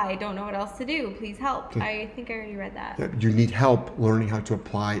apply. Don't know what else to do. Please help. Okay. I think I already read that. Yeah, you need help learning how to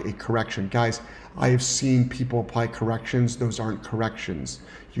apply a correction. Guys, I have seen people apply corrections. Those aren't corrections.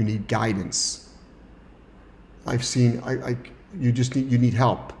 You need guidance. I've seen, you need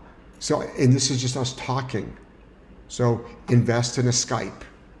help. So, and this is just us talking. So invest in a Skype.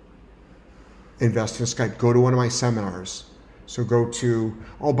 Invest in a Skype. Go to one of my seminars. So go to,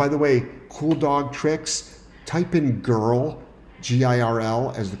 oh, by the way, Cool Dog Tricks, type in GIRL,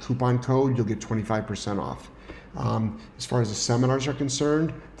 G-I-R-L, as the coupon code. You'll get 25% off. As far as the seminars are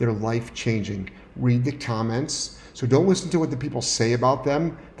concerned, they're life-changing. Read the comments. So don't listen to what the people say about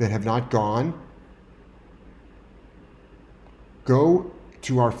them that have not gone. Go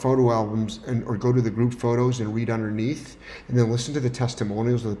to our photo albums or go to the group photos and read underneath, and then listen to the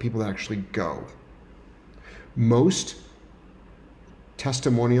testimonials of the people that actually go. Most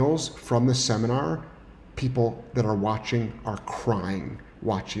testimonials from the seminar, people that are watching are crying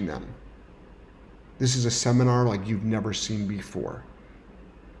watching them. This is a seminar like you've never seen before.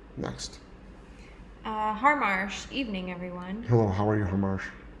 Next. Harmarsh, evening everyone. Hello, how are you, Harmarsh?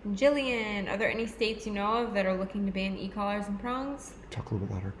 Jillian, are there any states you know of that are looking to ban e-collars and prongs? Talk a little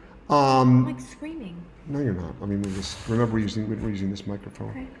bit louder. I'm like screaming. No, you're not. I mean, remember we're using this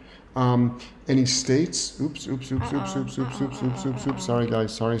microphone. Okay. Any states? Oops. Sorry,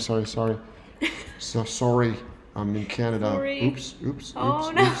 guys. Sorry. So sorry. I'm in Canada. Sorry. Oops.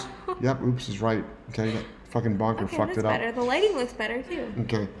 Oh, no. Yep, oops is right. Okay, that fucking bonker fucked it up. Better. The lighting looks better too.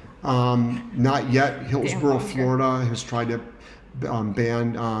 Okay. Not yet. Hillsborough, Florida has tried to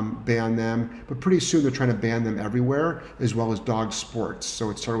ban them, but pretty soon they're trying to ban them everywhere, as well as dog sports. So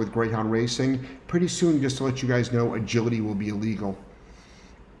it started with greyhound racing. Pretty soon, just to let you guys know, agility will be illegal.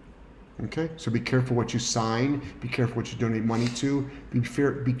 Okay, so be careful what you sign. Be careful what you donate money to.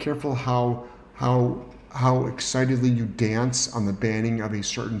 Be careful how excitedly you dance on the banning of a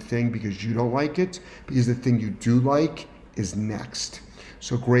certain thing because you don't like it, because the thing you do like is next.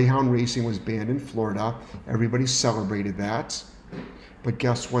 So greyhound racing was banned in Florida. Everybody celebrated that. But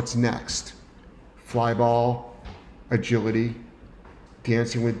guess what's next? Flyball, agility,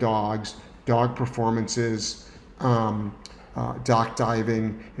 dancing with dogs, dog performances, dock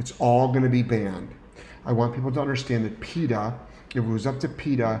diving. It's all going to be banned. I want people to understand that PETA, if it was up to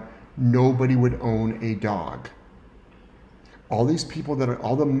PETA, nobody would own a dog. All these people that are,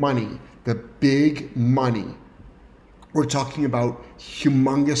 all the money, the big money, we're talking about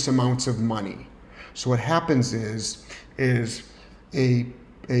humongous amounts of money. So what happens is a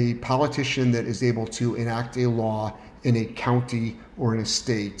politician that is able to enact a law in a county or in a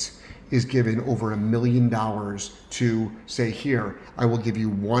state is given over $1 million to say, here, I will give you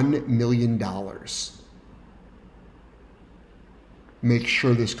 $1 million. Make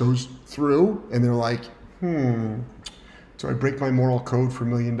sure this goes through. And they're like, do I break my moral code for $1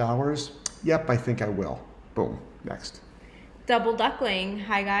 million? Yep, I think I will. Boom. Next. Double Duckling.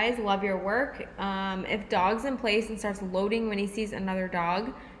 Hi guys, love your work. If dog's in place and starts loading when he sees another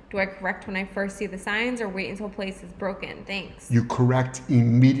dog, Do I correct when I first see the signs or wait until place is broken? Thanks. You correct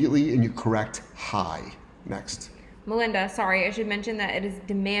immediately and you correct high. Next. Melinda, sorry, I should mention that it is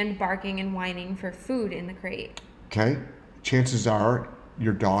demand barking and whining for food in the crate. Okay? Chances are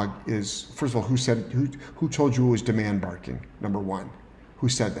your dog is, first of all, who told you it was demand barking? Number one. Who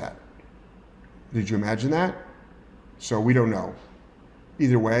said that? Did you imagine that? So we don't know.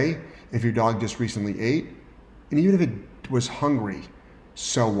 Either way, if your dog just recently ate, and even if it was hungry,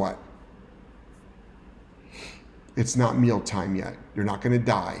 so what? It's not mealtime yet. You're not going to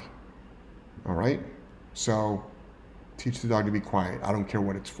die. All right? So teach the dog to be quiet. I don't care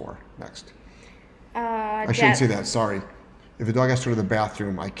what it's for. Next. I shouldn't say that. Sorry. If a dog has to go to the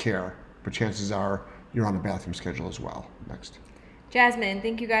bathroom, I care. But chances are you're on a bathroom schedule as well. Next. Jasmine,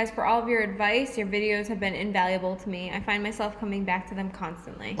 thank you guys for all of your advice. Your videos have been invaluable to me. I find myself coming back to them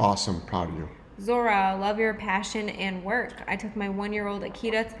constantly. Awesome. Proud of you. Zora, love your passion and work. I took my 1-year-old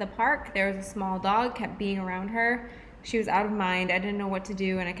Akita to the park. There was a small dog, kept being around her. She was out of mind. I didn't know what to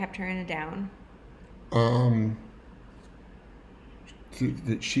do, and I kept her in a down.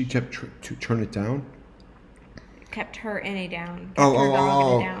 She kept turn it down? Kept her in a down. Kept her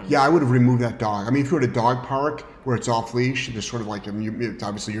dog in a down. Yeah, I would have removed that dog. I mean, if you're at a dog park where it's off leash, there's sort of like,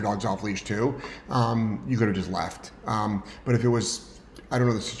 obviously your dog's off leash too, you could have just left. But if it was, I don't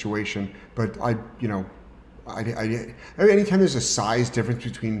know the situation, but anytime there's a size difference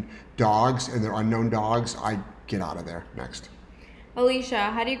between dogs and they're unknown dogs, I get out of there. Next.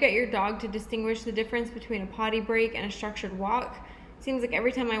 Alicia, how do you get your dog to distinguish the difference between a potty break and a structured walk? Seems like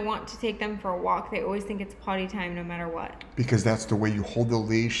every time I want to take them for a walk, they always think it's potty time no matter what. Because that's the way you hold the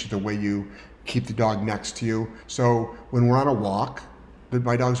leash, the way you keep the dog next to you. So when we're on a walk,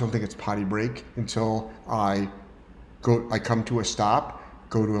 my dogs don't think it's potty break until I come to a stop,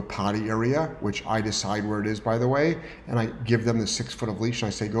 go to a potty area, which I decide where it is, by the way, and I give them the 6 foot of leash and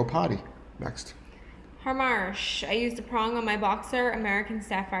I say, go potty. Next. Harmarsh, I used a prong on my boxer American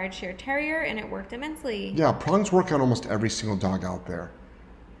Staffordshire Terrier and it worked immensely. Yeah, prongs work on almost every single dog out there.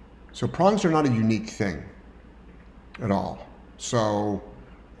 So prongs are not a unique thing at all. So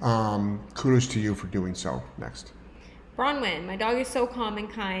kudos to you for doing so. Next. Bronwyn, my dog is so calm and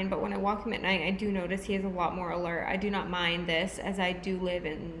kind, but when I walk him at night, I do notice he is a lot more alert. I do not mind this, as I do live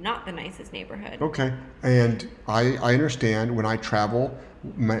in not the nicest neighborhood. Okay, and I understand when I travel,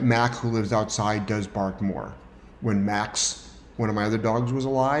 Mac, who lives outside, does bark more. When Max, one of my other dogs, was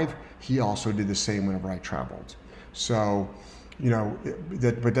alive, he also did the same whenever I traveled. So,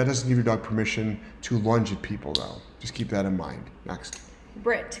 but that doesn't give your dog permission to lunge at people, though. Just keep that in mind. Next.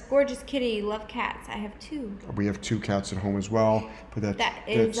 Britt, gorgeous kitty, love cats. I have 2. We have 2 cats at home as well, but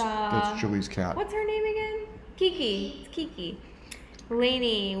that's Julie's cat. What's her name again? Kiki. It's Kiki.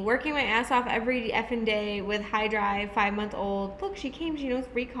 Lainey, working my ass off every effing day with High Drive, 5-month-old. Look, she came, she knows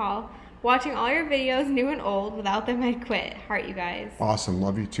recall. Watching all your videos, new and old. Without them, I'd quit. Heart, you guys. Awesome.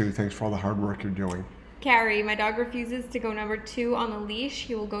 Love you too. Thanks for all the hard work you're doing. Carrie, my dog refuses to go number 2 on the leash.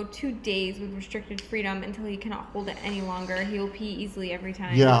 He will go 2 days with restricted freedom until he cannot hold it any longer. He will pee easily every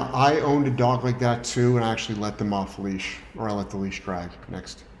time. Yeah, I owned a dog like that too, and I actually let them off leash, or I let the leash drag.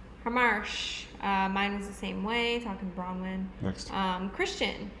 Next. Harmarsh, mine was the same way. Talking Bronwyn. Next.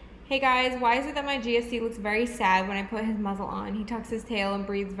 Christian, hey guys, why is it that my GSD looks very sad when I put his muzzle on? He tucks his tail and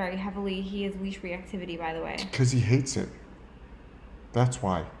breathes very heavily. He has leash reactivity, by the way. Because he hates it. That's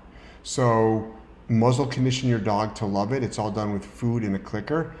why. So muzzle condition your dog to love it. It's all done with food and a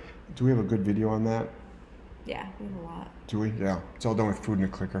clicker. Do we have a good video on that? Yeah, we have a lot. Do we? Yeah. It's all done with food and a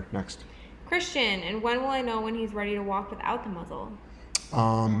clicker. Next. Christian, and when will I know when he's ready to walk without the muzzle?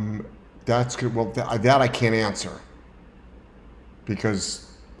 That's good. Well, that I can't answer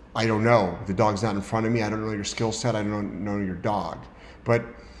because I don't know. The dog's not in front of me. I don't know your skill set. I don't know your dog. But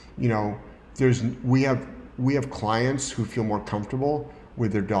we have clients who feel more comfortable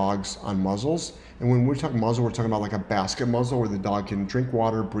with their dogs on muzzles. And when we talk muzzle, we're talking about like a basket muzzle where the dog can drink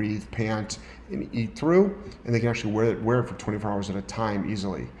water, breathe, pant, and eat through, and they can actually wear it for 24 hours at a time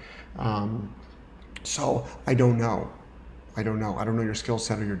easily. So I don't know. I don't know your skill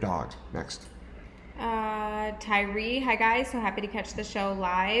set or your dog. Next. Tyree, hi guys, so happy to catch the show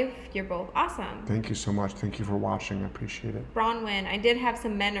live. You're both awesome. Thank you so much. Thank you for watching. I appreciate it. Bronwyn, I did have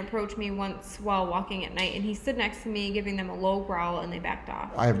some men approach me once while walking at night, and he stood next to me, giving them a low growl, and they backed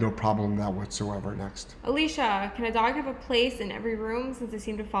off. I have no problem with that whatsoever. Next. Alicia, can a dog have a place in every room since they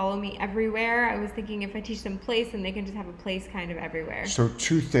seem to follow me everywhere? I was thinking if I teach them place, then they can just have a place kind of everywhere. So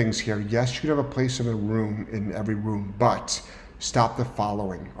 2 things here. Yes, you can have a place in every room, but stop the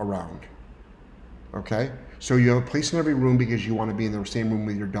following around. Okay? So you have a place in every room because you want to be in the same room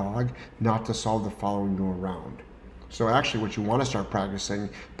with your dog, not to solve the following go around. So actually what you want to start practicing,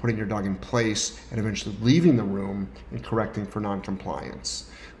 putting your dog in place and eventually leaving the room and correcting for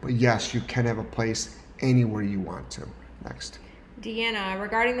non-compliance. But yes, you can have a place anywhere you want to. Next. Deanna,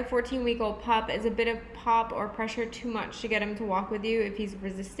 regarding the 14-week-old pup, is a bit of pop or pressure too much to get him to walk with you if he's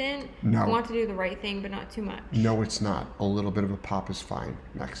resistant? No. I want to do the right thing, but not too much. No, it's not. A little bit of a pop is fine.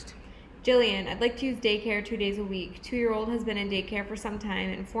 Next. Jillian, I'd like to use daycare 2 days a week. 2-year-old has been in daycare for some time,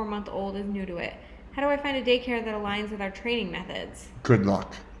 and 4-month-old is new to it. How do I find a daycare that aligns with our training methods? Good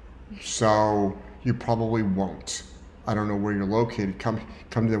luck. So you probably won't. I don't know where you're located. Come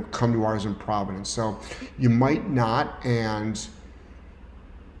to ours in Providence. So you might not, and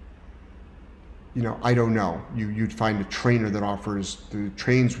I don't know. You'd find a trainer that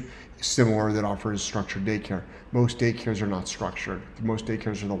trains similar that offers structured daycare. Most daycares are not structured. Most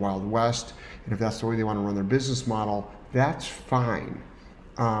daycares are the Wild West, and if that's the way they want to run their business model, that's fine.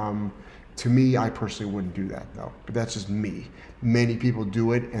 To me, I personally wouldn't do that though, but that's just me. Many people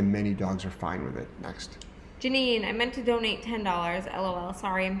do it, and many dogs are fine with it. Next. Janine, I meant to donate $10. LOL.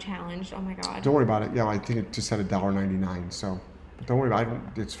 Sorry, I'm challenged. Oh my god. Don't worry about it. Yeah, I think it just said $1.99. So don't worry about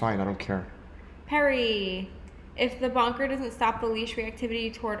it. It's fine. I don't care. Perry, if the bonker doesn't stop the leash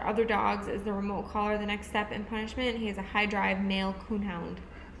reactivity toward other dogs, is the remote collar the next step in punishment? He is a high drive male coonhound.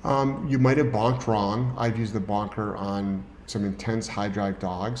 You might have bonked wrong. I've used the bonker on some intense high drive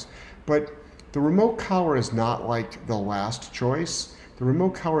dogs, but the remote collar is not like the last choice. The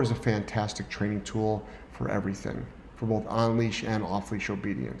remote collar is a fantastic training tool for everything, for both on leash and off leash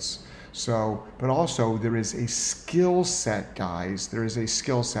obedience. So, but also there is a skill set, guys. There is a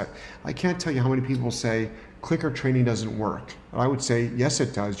skill set. I can't tell you how many people say clicker training doesn't work. I would say, yes,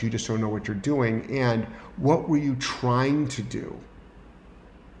 it does. You just don't know what you're doing. And what were you trying to do?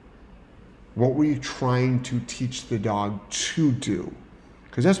 What were you trying to teach the dog to do?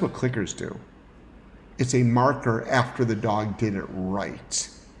 Because that's what clickers do. It's a marker after the dog did it right.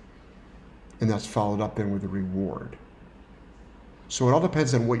 And that's followed up then with a reward. So it all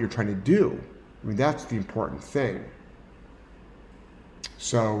depends on what you're trying to do. I mean, that's the important thing.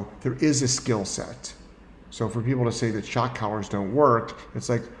 So there is a skill set. So for people to say that shock collars don't work, it's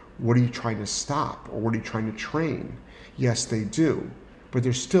like, what are you trying to stop? Or what are you trying to train? Yes, they do. But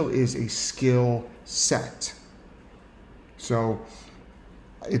there still is a skill set. So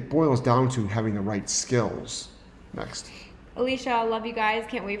it boils down to having the right skills. Next. Alicia, love you guys.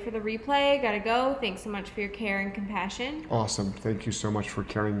 Can't wait for the replay. Gotta go. Thanks so much for your care and compassion. Awesome. Thank you so much for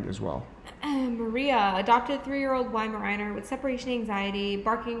caring as well. Maria, adopted 3-year-old Weimaraner with separation anxiety.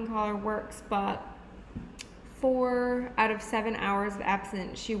 Barking collar works, but 4 out of 7 hours of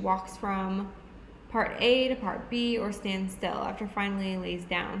absence, she walks from part A to part B or stands still after finally lays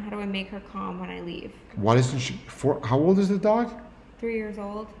down. How do I make her calm when I leave? Why doesn't she? How old is the dog? 3 years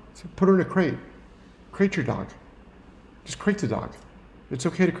old. So put her in a crate. Crate your dog. Just crate the dog. It's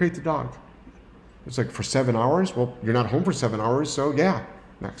okay to crate the dog. It's like for 7 hours? Well, you're not home for 7 hours, so yeah.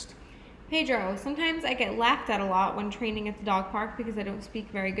 Next. Pedro, sometimes I get laughed at a lot when training at the dog park because I don't speak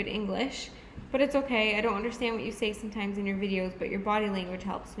very good English. But it's okay. I don't understand what you say sometimes in your videos, but your body language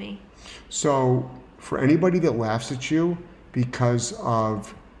helps me. So for anybody that laughs at you because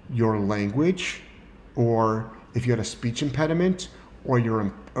of your language, or if you had a speech impediment, or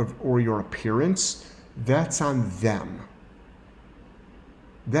your appearance, that's on them.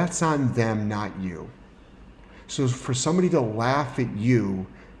 That's on them, not you. So for somebody to laugh at you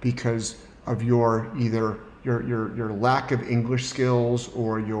because of either your lack of English skills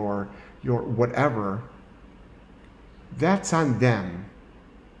or your whatever, that's on them.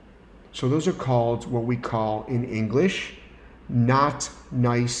 So those are called what we call in English, not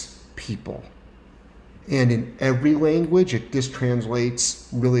nice people. And in every language, this translates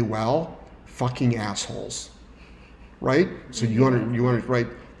really well, fucking assholes, right? So you want right?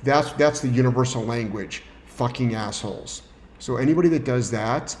 That's the universal language, fucking assholes. So anybody that does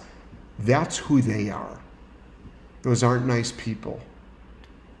that, that's who they are. Those aren't nice people.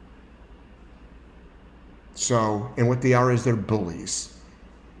 So, and what they are is they're bullies.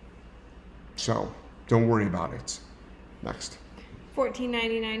 So don't worry about it. Next.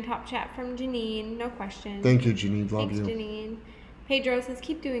 $14.99 top chat from Janine. No question. Thank you, Janine. Love Thanks, you. Janine. Pedro says,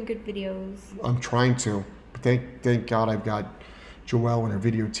 keep doing good videos. I'm trying to. But thank God I've got Joelle and her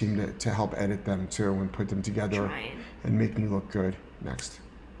video team to help edit them too and put them together and make me look good. Next.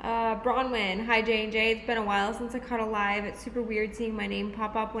 Bronwyn, hi J&J. It's been a while since I caught a live. It's super weird seeing my name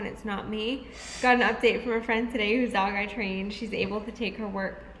pop up when it's not me. Got an update from a friend today whose dog I trained. She's able to take her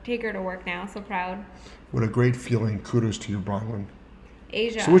to work now. So proud. What a great feeling. Kudos to you, Bronwyn.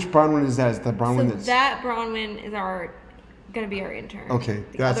 Asia. So which Bronwyn is that? Is that Bronwyn that Bronwyn is our gonna be our intern. Okay,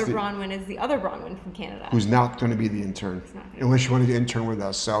 The that's other the- Bronwyn is the other Bronwyn from Canada. Who's not going to be the intern, not gonna unless you want to intern with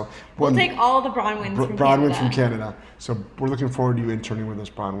us. So We'll take all the Bronwyns from Bronwyn Canada. from Canada. So we're looking forward to you interning with us,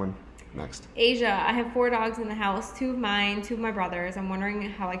 Bronwyn. Next. Asia, I have 4 dogs in the house, 2 of mine, 2 of my brothers. I'm wondering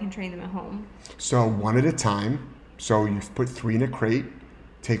how I can train them at home. So one at a time. So you put 3 in a crate,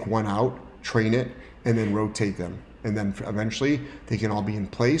 take 1 out, train it, and then rotate them. And then eventually they can all be in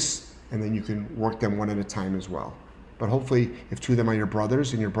place, and then you can work them 1 at a time as well. But hopefully, if 2 of them are your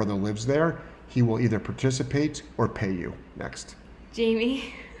brothers and your brother lives there, he will either participate or pay you. Next.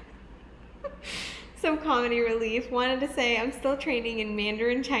 Jamie, some comedy relief. Wanted to say I'm still training in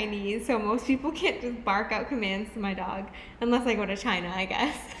Mandarin Chinese, so most people can't just bark out commands to my dog unless I go to China, I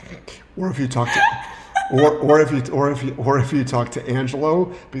guess. Or if you talk to, or if you talk to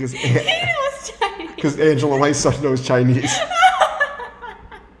Angelo, because He knows Chinese. because Angelo, my son, knows Chinese.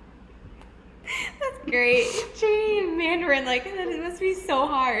 That's great. Training in Mandarin, like, it must be so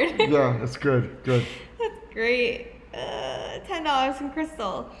hard. Yeah, that's good. Good. That's great. $10 from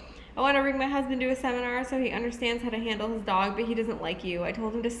Crystal. I want to bring my husband to a seminar so he understands how to handle his dog, but he doesn't like you. I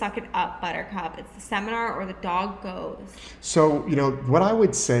told him to suck it up, Buttercup. It's the seminar or the dog goes. So, what I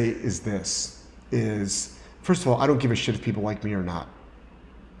would say is this, is, first of all, I don't give a shit if people like me or not.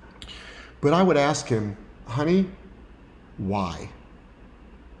 But I would ask him, honey, why?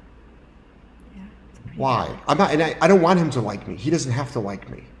 Yeah. Why? I'm not, and I don't want him to like me. He doesn't have to like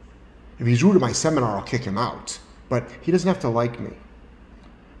me. If he's rude at my seminar, I'll kick him out. But he doesn't have to like me.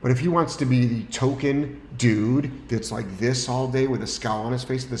 But if he wants to be the token dude that's like this all day with a scowl on his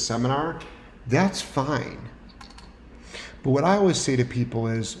face at the seminar, that's fine. But what I always say to people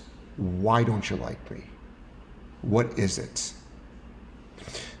is, why don't you like me? What is it?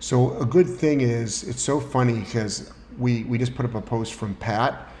 So a good thing is, it's so funny because we just put up a post from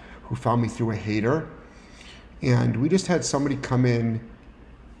Pat, who found me through a hater. And we just had somebody come in.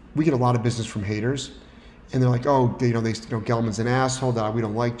 We get a lot of business from haters. And they're like, oh, Gelman's an asshole, that we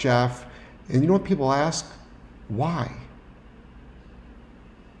don't like Jeff. And you know what people ask? Why?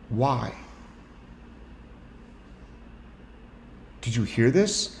 Why? Did you hear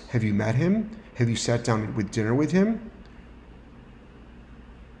this? Have you met him? Have you sat down with dinner with him?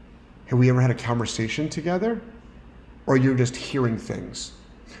 Have we ever had a conversation together? Or you're just hearing things?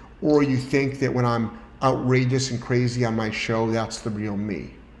 Or you think that when I'm outrageous and crazy on my show, that's the real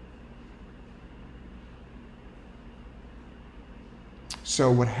me? So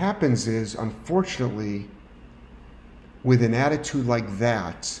what happens is, unfortunately, with an attitude like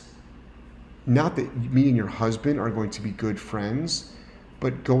that, not that me and your husband are going to be good friends,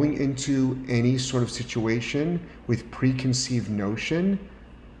 but going into any sort of situation with preconceived notion,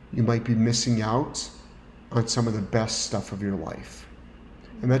 you might be missing out on some of the best stuff of your life.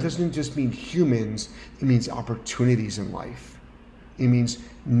 And that doesn't just mean humans, it means opportunities in life. It means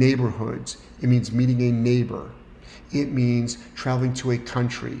neighborhoods. It means meeting a neighbor. It means traveling to a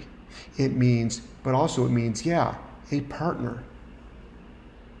country. It means, but also it means, yeah, a partner.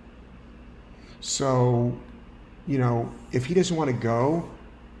 So, if he doesn't want to go,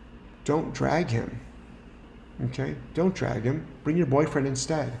 don't drag him. Okay? Don't drag him. Bring your boyfriend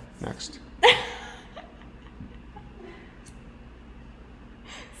instead. Next.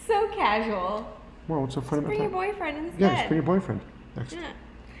 So casual. Well, what's so funny about Bring that? your boyfriend instead. Yeah, just bring your boyfriend. Next. Yeah.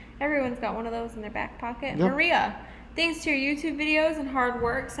 Everyone's got one of those in their back pocket. Yep. Maria, thanks to your YouTube videos and hard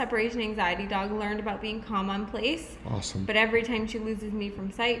work, Separation Anxiety Dog learned about being calm on place. Awesome. But every time she loses me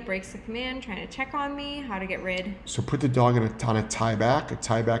from sight, breaks the command, trying to check on me, how to get rid. So put the dog on a tie back. A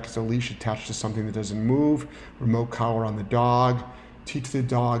tie back is a leash attached to something that doesn't move. Remote collar on the dog. Teach the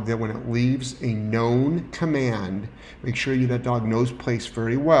dog that when it leaves a known command, make sure that dog knows place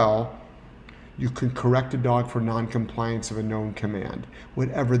very well. You can correct a dog for non-compliance of a known command,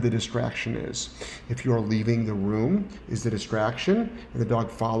 whatever the distraction is. If you are leaving the room is the distraction and the dog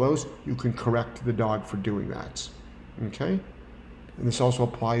follows, you can correct the dog for doing that. Okay? And this also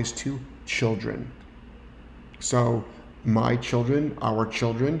applies to children. So my children, our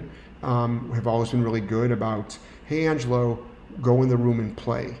children, have always been really good about, hey, Angelo, go in the room and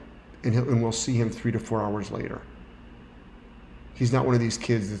play. And we'll see him 3 to 4 hours later. He's not one of these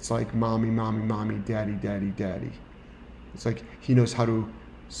kids that's like, mommy, mommy, mommy, daddy, daddy, daddy. It's like he knows how to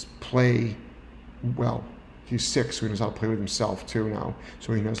play well. He's 6, so he knows how to play with himself too now.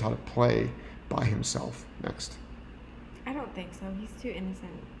 So he knows how to play by himself. Next. I don't think so. He's too innocent.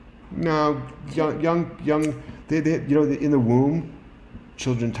 No, young. They in the womb,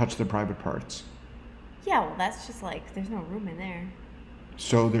 children touch their private parts. Yeah, well, that's just like, there's no room in there.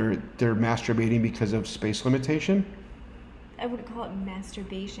 So they're masturbating because of space limitation? I would call it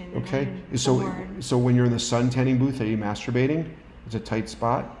masturbation. And Okay. then So porn. so when you're in the sun tanning booth, are you masturbating? It's a tight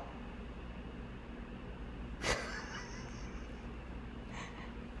spot.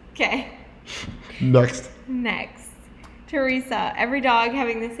 Okay. Next. Next. Teresa, every dog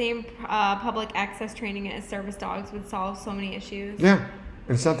having the same public access training as service dogs would solve so many issues. Yeah.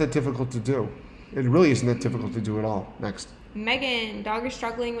 And it's not that difficult to do. It really isn't that difficult to do at all. Next. Megan, dog is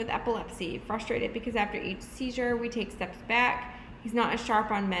struggling with epilepsy. Frustrated because after each seizure, we take steps back. He's not as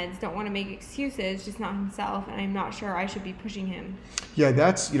sharp on meds. Don't want to make excuses, just not himself, and I'm not sure I should be pushing him. Yeah,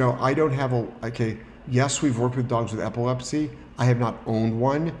 that's, I don't have okay, yes, we've worked with dogs with epilepsy. I have not owned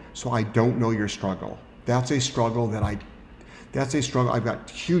one, so I don't know your struggle. That's a struggle I've got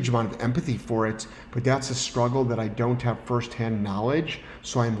huge amount of empathy for it, but that's a struggle that I don't have firsthand knowledge,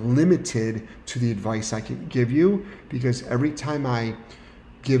 so I'm limited to the advice I can give you, because every time I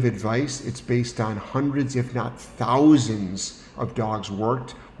give advice, it's based on hundreds, if not thousands, of dogs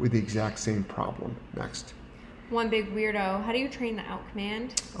worked with the exact same problem. Next. One big weirdo. How do you train the out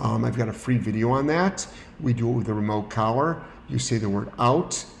command? I've got a free video on that. We do it with a remote collar. You say the word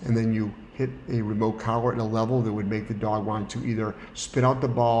out, and then you hit a remote collar at a level that would make the dog want to either spit out the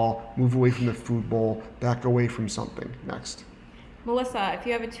ball, move away from the food bowl, back away from something. Next. Melissa, if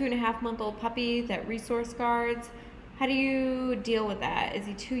you have a 2.5-month-old puppy that resource guards, how do you deal with that? Is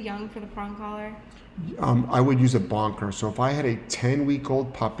he too young for the prong collar? I would use a bonker. So if I had a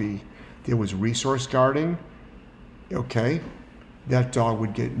 10-week-old puppy that was resource guarding, okay, that dog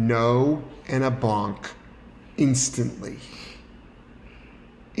would get no and a bonk instantly.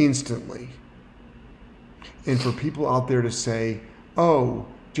 Instantly. And for people out there to say, oh,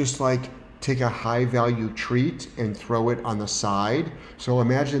 just like take a high value treat and throw it on the side. So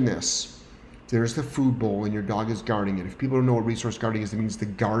imagine this. There's the food bowl and your dog is guarding it. If people don't know what resource guarding is, it means the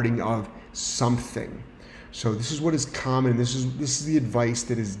guarding of something. So this is what is common. This is the advice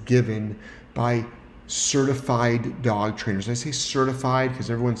that is given by certified dog trainers. I say certified because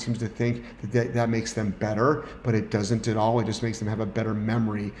everyone seems to think that makes them better, but it doesn't at all. It just makes them have a better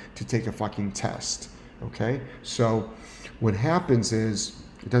memory to take a fucking test. Okay? So what happens is,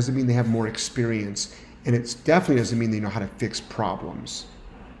 it doesn't mean they have more experience, and it definitely doesn't mean they know how to fix problems,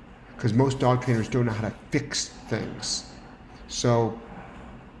 because most dog trainers don't know how to fix things. So,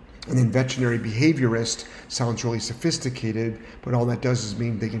 and then veterinary behaviorist sounds really sophisticated, but all that does is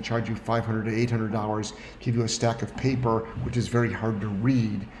mean they can charge you $500 to $800, give you a stack of paper, which is very hard to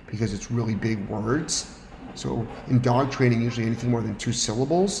read because it's really big words. So in dog training, usually anything more than 2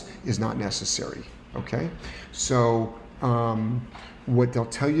 syllables is not necessary, okay? So what they'll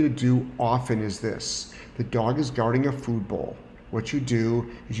tell you to do often is this. The dog is guarding a food bowl. What you do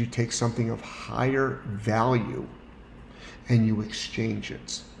is you take something of higher value and you exchange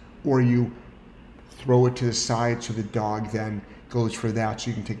it. Or you throw it to the side so the dog then goes for that so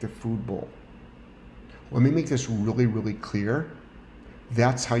you can take the food bowl. Let me make this really, really clear.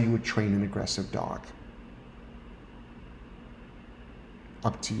 That's how you would train an aggressive dog.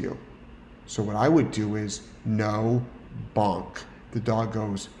 Up to you. So what I would do is no bonk. The dog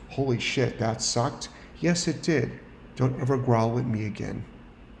goes, holy shit, that sucked. Yes, it did. Don't ever growl at me again.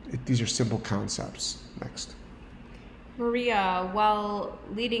 These are simple concepts. Next. Maria, while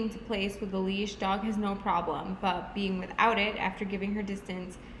leading to place with the leash, dog has no problem, but being without it, after giving her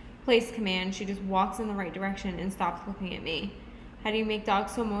distance, place command, she just walks in the right direction and stops looking at me. How do you make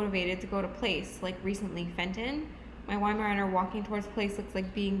dogs so motivated to go to place? Like recently, Fenton? My Weimaraner walking towards place looks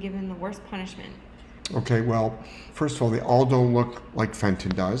like being given the worst punishment. Okay, well, first of all, they all don't look like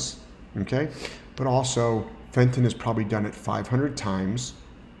Fenton does, okay? But also, Fenton has probably done it 500 times,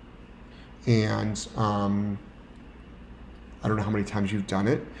 and I don't know how many times you've done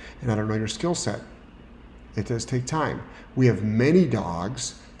it, and I don't know your skill set. It does take time. We have many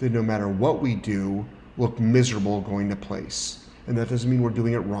dogs that no matter what we do, look miserable going to place. And that doesn't mean we're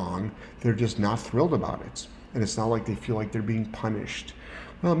doing it wrong. They're just not thrilled about it. And it's not like they feel like they're being punished.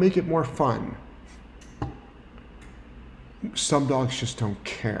 Well, make it more fun. Some dogs just don't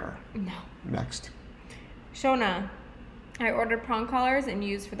care. No. Next. Shona, I ordered prong collars and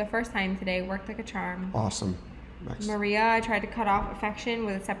used for the first time today. Worked like a charm. Awesome. Next. Maria, I tried to cut off affection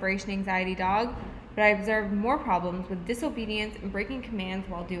with a separation anxiety dog, but I observed more problems with disobedience and breaking commands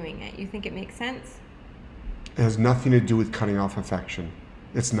while doing it. You think it makes sense? It has nothing to do with cutting off affection.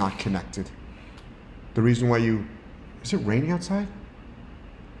 It's not connected. The reason why is it raining outside?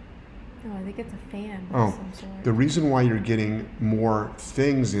 No, I think it's a fan of Oh, some sort. the reason why you're getting more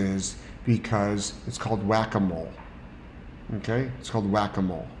things is because it's called whack-a-mole. Okay? It's called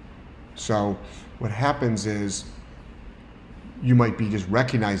whack-a-mole. So what happens is you might be just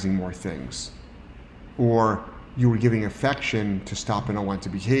recognizing more things, or you were giving affection to stop an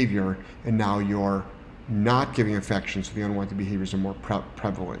unwanted behavior, and now you're not giving affection, so the unwanted behaviors are more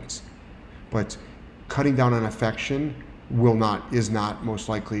prevalent. But cutting down on affection is not most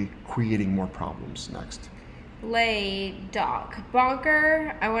likely creating more problems. Next. Lay dog.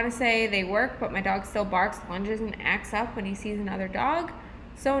 Bonker. I want to say they work, but my dog still barks, lunges, and acts up when he sees another dog.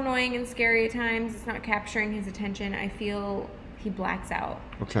 So annoying and scary at times. It's not capturing his attention. I feel he blacks out.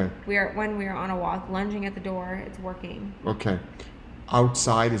 Okay. When we are on a walk, lunging at the door, it's working. Okay.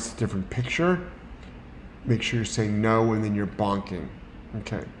 Outside is a different picture. Make sure you're saying no, and then you're bonking.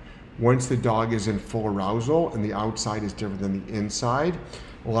 Okay. Once the dog is in full arousal and the outside is different than the inside,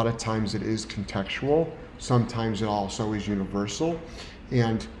 a lot of times it is contextual. Sometimes it also is universal.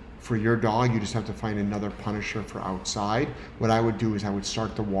 And for your dog, you just have to find another punisher for outside. What I would do is I would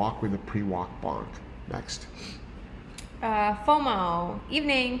start the walk with a pre-walk bonk. Next. FOMO.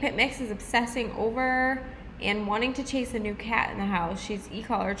 Evening. Pit Mix is obsessing over and wanting to chase a new cat in the house. She's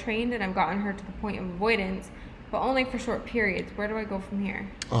e-collar trained, and I've gotten her to the point of avoidance, but only for short periods. Where do I go from here?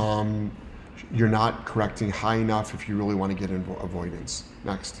 You're not correcting high enough if you really want to get in avoidance.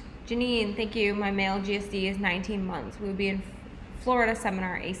 Next. Janine, thank you. My male GSD is 19 months. We will be in Florida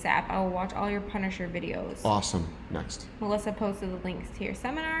seminar ASAP. I will watch all your Punisher videos. Awesome. Next. Melissa posted the links to your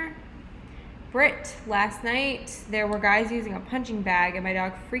seminar. Britt, last night there were guys using a punching bag and my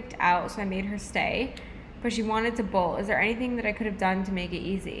dog freaked out, so I made her stay, but she wanted to bolt. Is there anything that I could have done to make it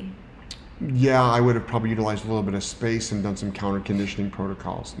easy? Yeah, I would have probably utilized a little bit of space and done some counter conditioning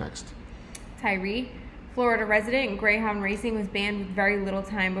protocols. Next. Tyree, Florida resident, greyhound racing was banned with very little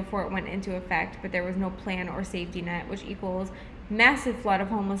time before it went into effect, but there was no plan or safety net, which equals massive flood of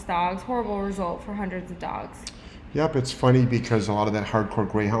homeless dogs, horrible result for hundreds of dogs. Yep, it's funny because a lot of that hardcore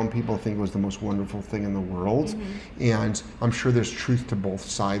greyhound people think it was the most wonderful thing in the world. Mm-hmm. And I'm sure there's truth to both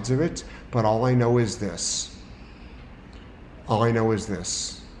sides of it, but all I know is this.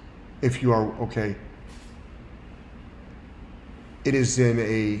 If you are, okay, it is in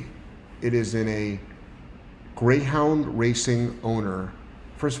a greyhound racing owner.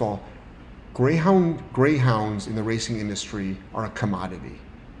 First of all, greyhounds in the racing industry are a commodity.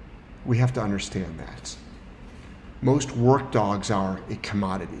 We have to understand that. Most work dogs are a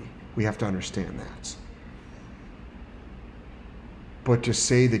commodity. We have to understand that. But to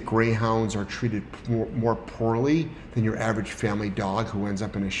say that greyhounds are treated more poorly than your average family dog who ends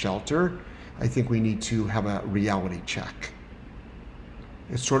up in a shelter, I think we need to have a reality check.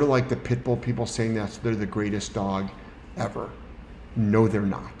 It's sort of like the pit bull people saying that they're the greatest dog ever. No, they're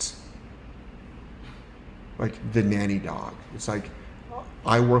not. Like the nanny dog. It's like,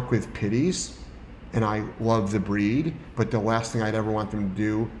 I work with pitties and I love the breed, but the last thing I'd ever want them to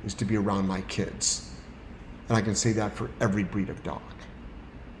do is to be around my kids. And I can say that for every breed of dog.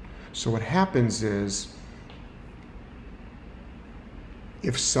 So what happens is,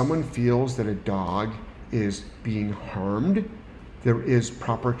 if someone feels that a dog is being harmed, there is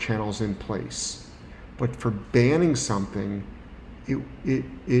proper channels in place. But for banning something,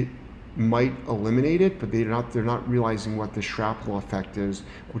 it might eliminate it, but they're not realizing what the shrapnel effect is,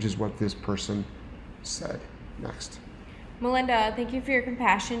 which is what this person said. Next. Melinda, thank you for your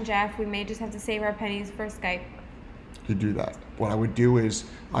compassion, Jeff. We may just have to save our pennies for Skype. To do that, what I would do is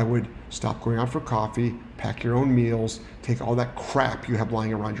I would stop going out for coffee, pack your own meals, take all that crap you have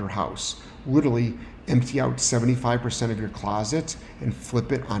lying around your house, literally empty out 75% of your closet and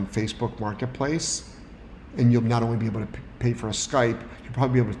flip it on Facebook Marketplace, and you'll not only be able to pay for a Skype, you'll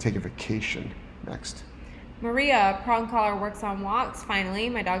probably be able to take a vacation. Next. Maria, prong collar works on walks. Finally,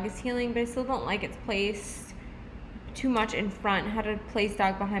 my dog is healing, but I still don't like its placed too much in front. How to place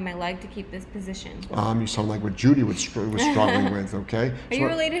dog behind my leg to keep this position? You sound like what Judy was struggling with. Okay. Are you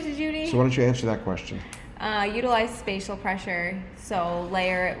related to Judy? So why don't you answer that question? Utilize spatial pressure. So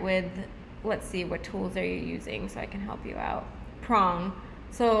layer it with. Let's see, what tools are you using so I can help you out? Prong.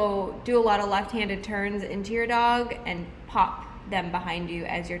 So do a lot of left-handed turns into your dog and pop them behind you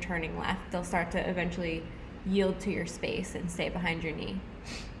as you're turning left. They'll start to eventually yield to your space and stay behind your knee.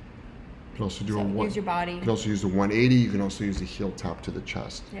 You can also do use your body. You can also use the 180. You can also use the heel tap to the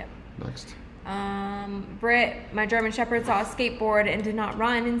chest. Yep. Next. Britt, my German Shepherd saw a skateboard and did not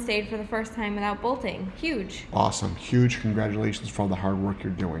run and stayed for the first time without bolting. Huge. Awesome. Huge. Congratulations for all the hard work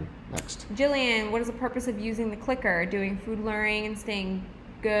you're doing. Next. Jillian, what is the purpose of using the clicker? Doing food luring and saying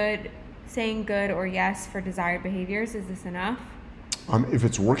good or yes for desired behaviors. Is this enough? If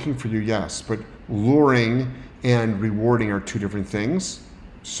it's working for you, yes. But luring and rewarding are two different things.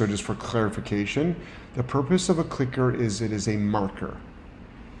 So just for clarification, the purpose of a clicker is it is a marker.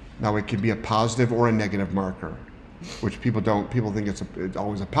 Now it can be a positive or a negative marker, which people think it's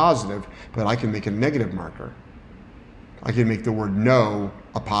always a positive, but I can make a negative marker. I can make the word no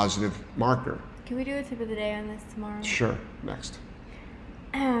a positive marker. Can we do a tip of the day on this tomorrow? Sure. Next.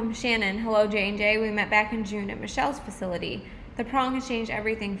 Shannon, hello J&J. We met back in June at Michelle's facility. The prong has changed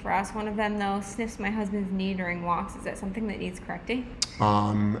everything for us. One of them, though, sniffs my husband's knee during walks. Is that something that needs correcting?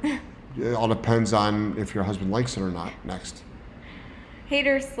 It all depends on if your husband likes it or not. Next.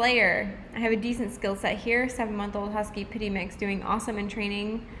 Hater Slayer. I have a decent skill set here. 7-month-old husky pity mix doing awesome in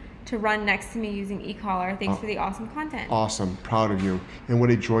training to run next to me using e-collar. Thanks for the awesome content. Awesome. Proud of you. And what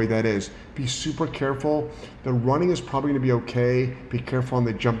a joy that is. Be super careful. The running is probably going to be okay. Be careful on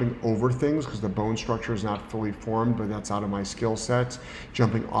the jumping over things because the bone structure is not fully formed, but that's out of my skill set.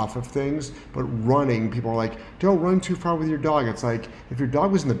 Jumping off of things. But running, people are like, don't run too far with your dog. It's like, if your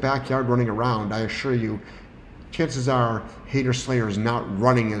dog was in the backyard running around, I assure you, chances are Hater Slayer is not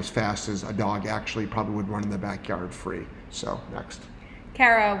running as fast as a dog actually probably would run in the backyard free. So, next.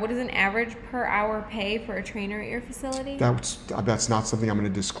 Kara, what is an average per hour pay for a trainer at your facility? That's not something I'm going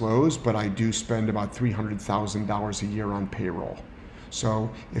to disclose, but I do spend about $300,000 a year on payroll. So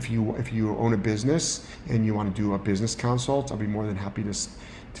if you own a business and you want to do a business consult, I'll be more than happy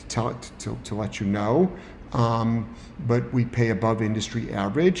to let you know. But we pay above industry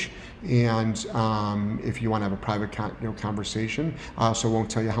average, and if you want to have a private conversation, I also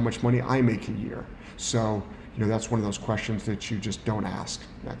won't tell you how much money I make a year. So that's one of those questions that you just don't ask.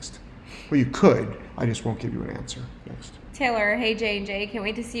 Next. Well, you could. I just won't give you an answer. Next. Taylor, hey J&J, can't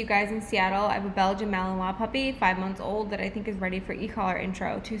wait to see you guys in Seattle. I have a Belgian Malinois puppy, 5 months old, that I think is ready for e-collar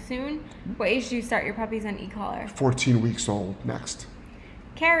intro. Too soon? What age do you start your puppies on e-collar? 14 weeks old. Next.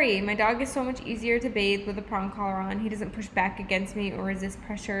 Carrie, my dog is so much easier to bathe with a prong collar on. He doesn't push back against me or resist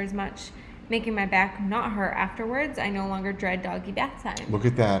pressure as much, making my back not hurt afterwards. I no longer dread doggy bath time. Look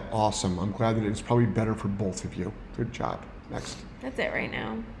at that. Awesome. I'm glad that it's probably better for both of you. Good job. Next. That's it right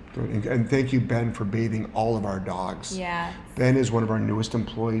now. Good. And thank you, Ben, for bathing all of our dogs. Yeah. Ben is one of our newest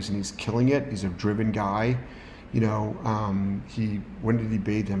employees, and he's killing it. He's a driven guy. When did he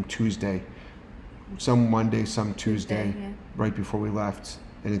bathe him? Tuesday. Some Monday, some Tuesday, yeah. Right before we left.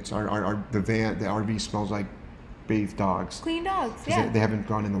 And it's the RV smells like bathed dogs. Clean dogs, yeah. They haven't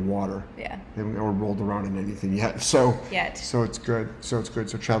gone in the water. Yeah. They haven't or rolled around in anything yet. So it's good. So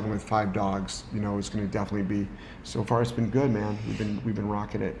traveling with 5 dogs, is going to definitely be. So far, it's been good, man. We've been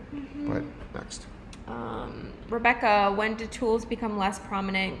rocking it. Mm-hmm. But next. Rebecca, when do tools become less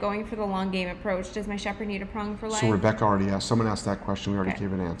prominent? Going for the long game approach. Does my shepherd need a prong for life? So Rebecca already asked. Someone asked that question. We already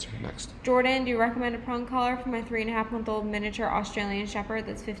gave an answer. Next. Jordan, do you recommend a prong collar for my 3.5-month-old miniature Australian shepherd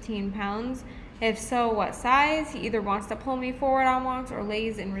that's 15 pounds? If so, what size? He either wants to pull me forward on walks or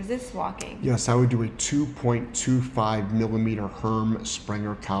lays and resists walking. Yes, I would do a 2.25 millimeter Herm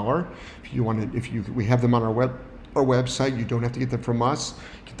Springer collar. We have them on our website. You don't have to get them from us.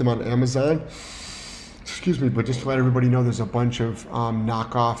 Get them on Amazon. Excuse me, but just to let everybody know, there's a bunch of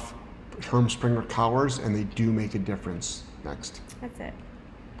knockoff Herm Springer collars, and they do make a difference. Next. That's it.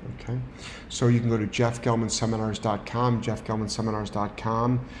 Okay. So you can go to jeffgelmanseminars.com,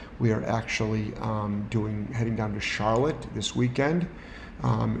 jeffgelmanseminars.com. We are actually heading down to Charlotte this weekend.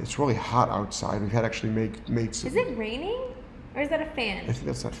 It's really hot outside. We've had actually made some. Is it raining? Or is that a fan? I think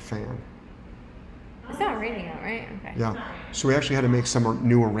that's that fan. It's not raining out, right? Okay. Yeah. So we actually had to make some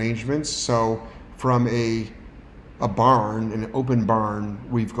new arrangements. So from a barn, an open barn,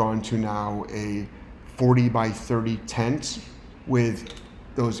 we've gone to now a 40 by 30 tent with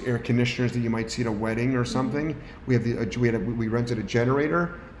those air conditioners that you might see at a wedding or something. We rented a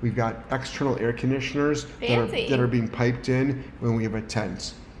generator. We've got external air conditioners that are being piped in when we have a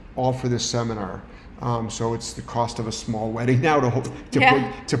tent, all for this seminar. So it's the cost of a small wedding now to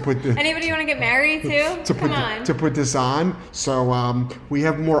put the. Anybody want to get married too? To put this on. So we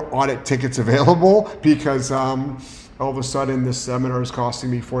have more audit tickets available because all of a sudden this seminar is costing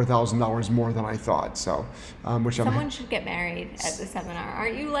me $4,000 more than I thought. So, someone should get married at the seminar.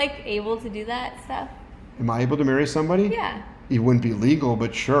 Aren't you able to do that stuff? Am I able to marry somebody? Yeah. It wouldn't be legal,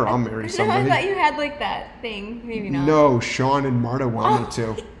 but sure, I'll marry somebody. No, I thought you had that thing. Maybe not. No, Sean and Marta wanted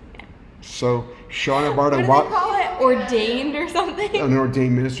to. So Sean and Marta what do they call it? Ordained or something? An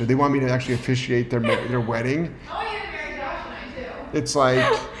ordained minister. They want me to actually officiate their wedding. I want you to marry Josh and I too. It's like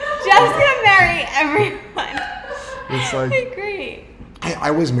Jeff's gonna marry everyone. It's like great. I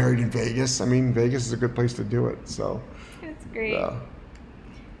was married in Vegas. I mean, Vegas is a good place to do it. So it's great. So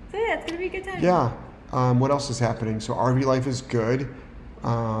yeah, it's gonna be a good time. Yeah. What else is happening? So RV life is good.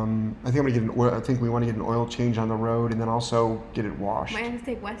 I think we want to get an oil change on the road and then also get it washed. Might have to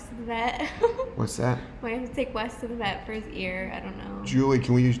take Wes to the vet. What's that? Might have to take Wes to the vet for his ear. I don't know. Julie,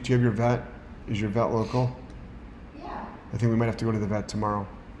 do you have your vet? Is your vet local? Yeah. I think we might have to go to the vet tomorrow.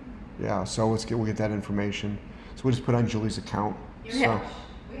 Yeah, so we'll get that information. So we'll just put it on Julie's account. Yeah.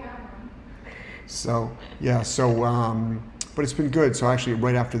 We have one. So yeah, but it's been good. So actually,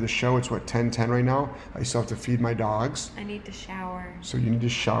 right after the show, it's what 10:10 right now. I still have to feed my dogs. I need to shower. So you need to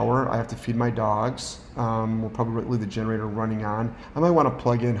shower. I have to feed my dogs. We'll probably leave the generator running on. I might want to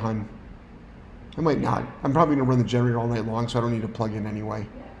plug in, hun. I might not. I'm probably gonna run the generator all night long, so I don't need to plug in anyway.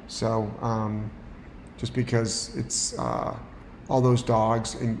 So just because it's all those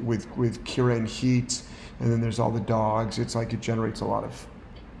dogs and with Kira and Heat, and then there's all the dogs. It's like it generates a lot of,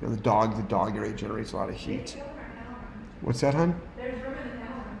 the dog area generates a lot of heat. What's that, hun? There's room in the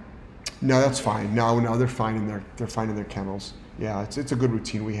kennel. No, that's fine. No, they're fine in their kennels. Yeah, it's a good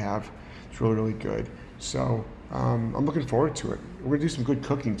routine we have. It's really, really good. So I'm looking forward to it. We're gonna do some good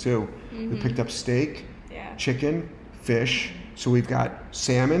cooking too. We picked up steak, Yeah. chicken, fish. So we've got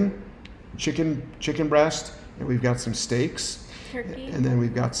salmon, chicken breast, and we've got some steaks. Turkey. And then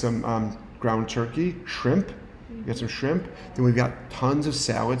we've got some ground turkey, shrimp. We got some shrimp. Then we've got tons of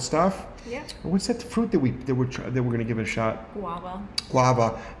salad stuff. Yeah. What's that fruit that we're gonna give it a shot? Guava.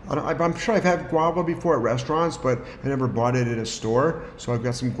 Guava. I'm sure I've had guava before at restaurants, but I never bought it at a store. So I've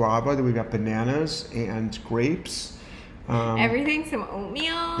got some guava. Then we've got bananas and grapes. Everything. Some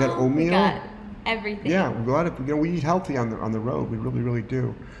oatmeal. Got oatmeal? We got everything. Yeah, we eat healthy on the road. We really, really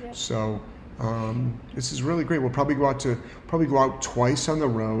do. Yep. So this is really great. We'll probably go out twice on the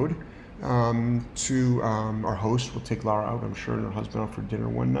road. To our host, we'll take Laura out, I'm sure, and her husband out for dinner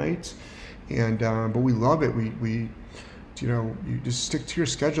one night. And but we love it. We you just stick to your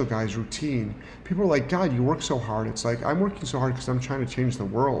schedule, guys. Routine. People are like, God, you work so hard. It's like, I'm working so hard because I'm trying to change the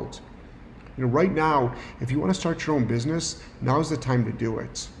world. Right now, if you want to start your own business, now's the time to do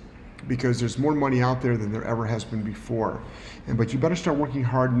it, because there's more money out there than there ever has been before. But you better start working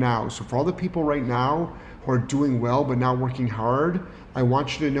hard now. So for all the people right now who are doing well but not working hard, I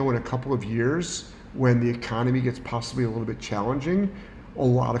want you to know in a couple of years, when the economy gets possibly a little bit challenging, a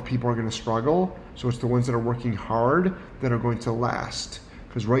lot of people are going to struggle. So it's the ones that are working hard that are going to last.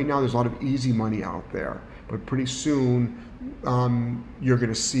 Because right now there's a lot of easy money out there, but pretty soon you're going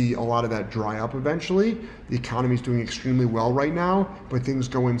to see a lot of that dry up eventually. The economy is doing extremely well right now, but things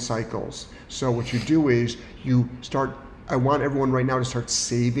go in cycles. So what you do is I want everyone right now to start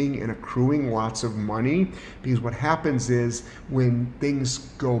saving and accruing lots of money, because what happens is when things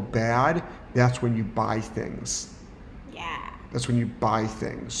go bad, that's when you buy things. Yeah. That's when you buy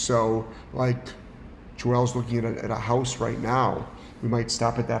things. So like Joelle's looking at a house right now. We might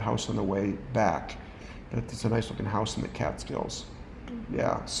stop at that house on the way back. It's a nice looking house in the Catskills.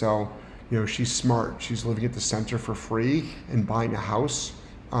 Yeah, so she's smart. She's living at the center for free and buying a house.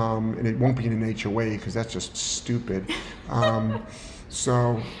 And it won't be in an HOA because that's just stupid. Any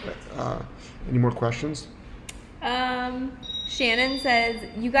more questions? Shannon says,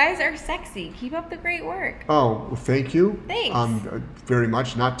 you guys are sexy. Keep up the great work. Oh, well, thank you. Thanks. Very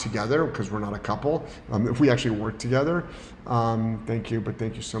much. Not together because we're not a couple. If we actually work together, thank you. But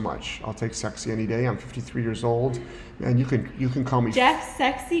thank you so much. I'll take sexy any day. I'm 53 years old, and you can call me Jeff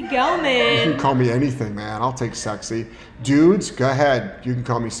Sexy You Gelman. can call me anything, man. I'll take sexy. Dudes, go ahead. You can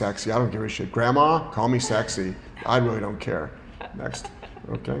call me sexy. I don't give a shit. Grandma, call me sexy. I really don't care. Next.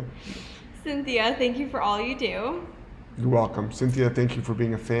 Okay. Cynthia, thank you for all you do. You're welcome. Cynthia, thank you for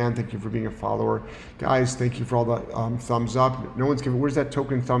being a fan. Thank you for being a follower. Guys, thank you for all the thumbs up. No one's giving. Where's that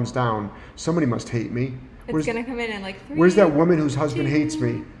token thumbs down? Somebody must hate me. It's gonna come in like 3. Where's that woman whose husband hates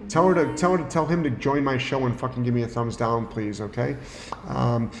me? Tell him to join my show and fucking give me a thumbs down, please. Okay.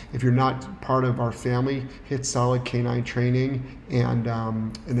 If you're not part of our family, hit Solid K9 Training and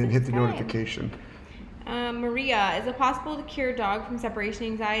then hit the notification. Maria, is it possible to cure a dog from separation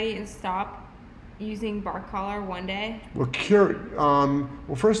anxiety and stop using bark collar one day? Well,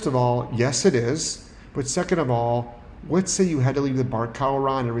 first of all, yes, it is. But second of all, let's say you had to leave the bark collar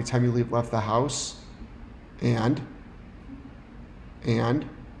on every time you left the house. And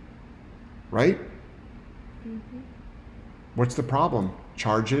right? Mm-hmm. What's the problem?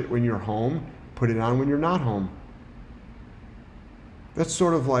 Charge it when you're home, put it on when you're not home. That's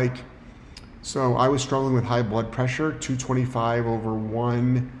sort of like, so I was struggling with high blood pressure, 225 over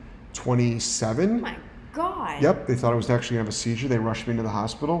 127. Oh my God. Yep, they thought I was actually going to have a seizure. They rushed me into the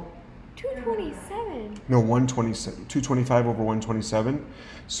hospital. 227? No, 127, 225 over 127.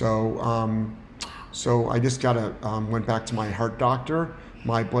 So I just went back to my heart doctor.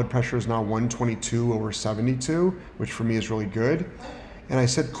 My blood pressure is now 122 over 72, which for me is really good. And I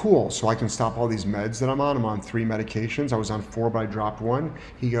said, cool, so I can stop all these meds that I'm on. I'm on 3 medications. I was on 4, but I dropped 1.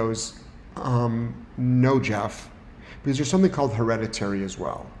 He goes, no, Jeff, because there's something called hereditary as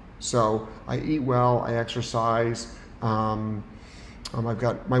well. So I eat well, I exercise, I've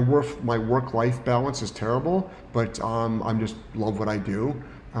got my work-life balance is terrible, but I'm just love what I do.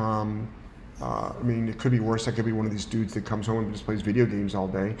 I mean, it could be worse. I could be one of these dudes that comes home and just plays video games all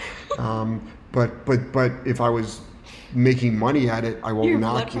day. But if I was making money at it, I won't Your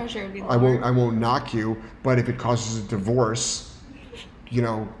knock blood you. pressure would be I won't knock you. But if it causes a divorce, you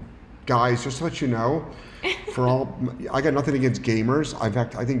know, guys, just to let you know, I got nothing against gamers. In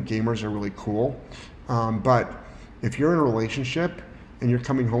fact, I think gamers are really cool. But if you're in a relationship and you're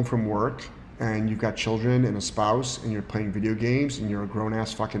coming home from work and you've got children and a spouse and you're playing video games and you're a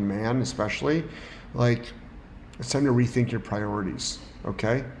grown-ass fucking man, especially, like, it's time to rethink your priorities,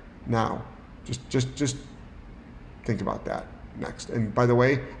 okay? Now, just think about that next. And by the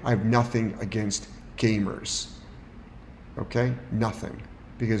way, I have nothing against gamers, okay? Nothing.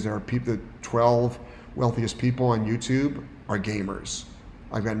 Because there are people, the 12 wealthiest people on YouTube are gamers.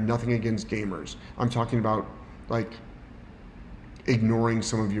 I've got nothing against gamers. I'm talking about, like, ignoring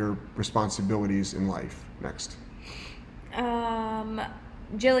some of your responsibilities in life. Next.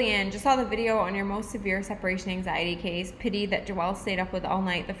 Jillian, just saw the video on your most severe separation anxiety case. Pity that Joelle stayed up with all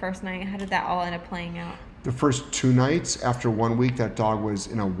night the first night. How did that all end up playing out? The first 2 nights, after 1 week, that dog was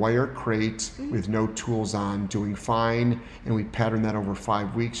in a wire crate with no tools on, doing fine, and we patterned that over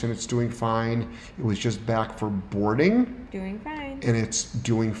 5 weeks, and it's doing fine. It was just back for boarding. Doing fine. And it's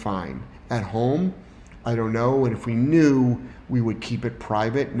doing fine. At home, I don't know, and if we knew, we would keep it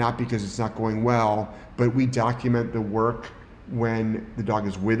private, not because it's not going well, but we document the work when the dog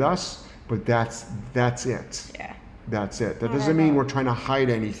is with us, but that's it. Yeah. That's it. That doesn't mean we're trying to hide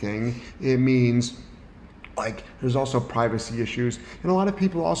anything. It means, like, there's also privacy issues, and a lot of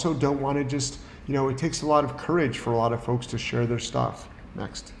people also don't want to just, you know, it takes a lot of courage for a lot of folks to share their stuff.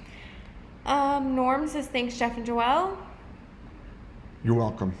 Next. Norm says, thanks, Jeff and Joelle. You're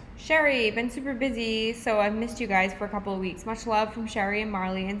welcome. Sherry, been super busy, so I've missed you guys for a couple of weeks. Much love from Sherry and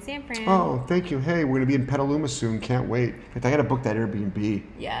Marley in San Fran. Oh, thank you. Hey, we're going to be in Petaluma soon. Can't wait. In fact, I got to book that Airbnb.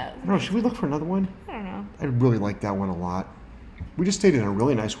 Yeah. I don't know. Should we look for another one? I don't know. I really like that one a lot. We just stayed in a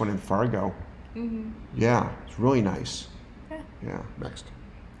really nice one in Fargo. Mm-hmm. Yeah, it's really nice. Yeah. Yeah, next.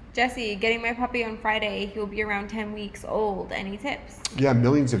 Jesse, getting my puppy on Friday. He'll be around 10 weeks old. Any tips? Yeah,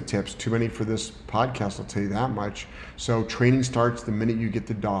 millions of tips. Too many for this podcast, I'll tell you that much. So training starts the minute you get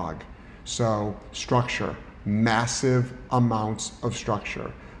the dog. So structure, massive amounts of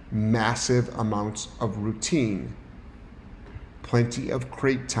structure, massive amounts of routine, plenty of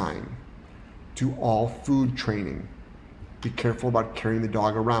crate time, do all food training. Be careful about carrying the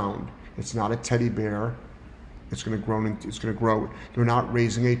dog around. It's not a teddy bear. It's going to grow. You're not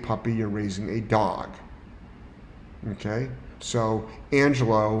raising a puppy, you're raising a dog. Okay? So,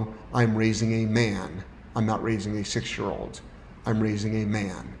 Angelo, I'm raising a man. I'm not raising a 6-year-old. I'm raising a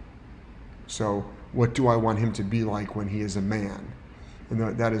man. So, what do I want him to be like when he is a man?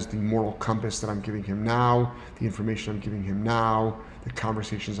 And that is the moral compass that I'm giving him now, the information I'm giving him now, the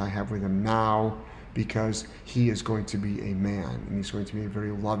conversations I have with him now, because he is going to be a man, and he's going to be a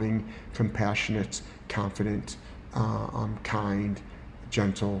very loving, compassionate, confident, kind,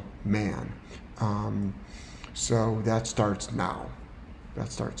 gentle man. So that starts now.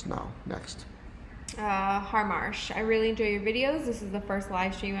 Next. Harmarsh, I really enjoy your videos. This is the first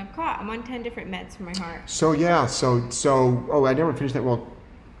live stream I've caught. I'm on 10 different meds for my heart. So yeah, oh, I never finished that. Well,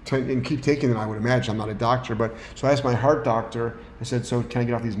 and keep taking them, I would imagine. I'm not a doctor, but so I asked my heart doctor, I said, so can I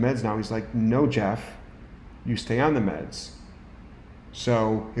get off these meds now? He's like, no, Jeff, you stay on the meds.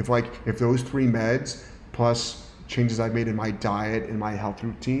 So if those 3 meds plus changes I've made in my diet and my health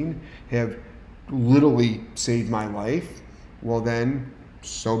routine have literally saved my life, well then,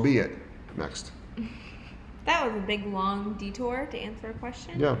 so be it. Next. That was a big, long detour to answer a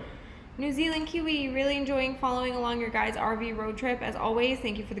question. Yeah. New Zealand Kiwi, really enjoying following along your guys' RV road trip. As always,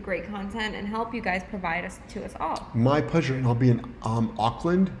 thank you for the great content and help you guys provide to us all. My pleasure, and I'll be in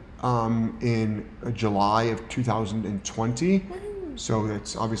Auckland in July of 2020. Woo-hoo. So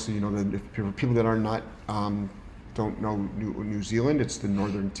that's obviously, for people that are not don't know New Zealand, it's the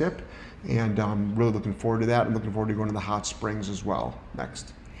northern tip, and I'm really looking forward to that. I'm looking forward to going to the hot springs as well.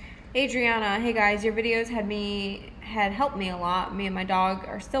 Next. Adriana, hey guys, your videos had helped me a lot. Me and my dog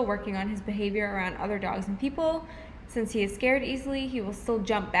are still working on his behavior around other dogs and people. Since he is scared easily, he will still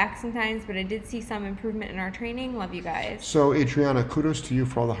jump back sometimes, but I did see some improvement in our training. Love you guys. So Adriana, kudos to you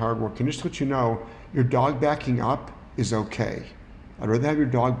for all the hard work. And just to let you know, your dog backing up is okay. I'd rather have your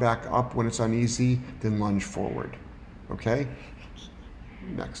dog back up when it's uneasy than lunge forward. Okay?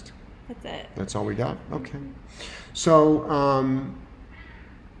 Next. That's it. That's all we got? Okay. So,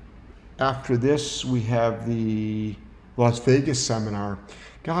 after this, we have the Las Vegas seminar.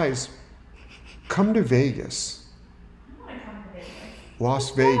 Guys, come to Vegas. I want to come to Vegas.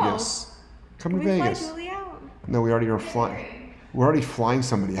 Las Let's Vegas. Come Can to we Vegas. fly Julie out? No, we already are flying. We're already flying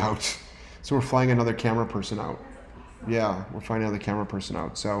somebody out. So we're flying another camera person out. Yeah, we're flying another camera person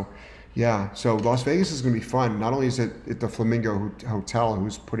out. So, yeah. So Las Vegas is going to be fun. Not only is it at the Flamingo Hotel,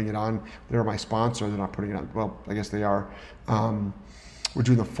 who's putting it on. They're my sponsor. They're not putting it on. Well, I guess they are. We're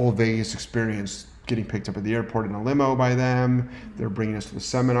doing the full Vegas experience, getting picked up at the airport in a limo by them. They're bringing us to the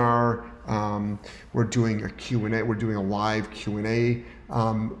seminar. We're doing a Q&A. We're doing a live Q&A,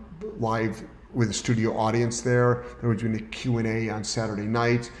 live with a studio audience there. Then we're doing a Q&A on Saturday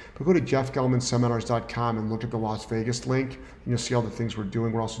night. But go to jeffgelmanseminars.com and look at the Las Vegas link. And you'll see all the things we're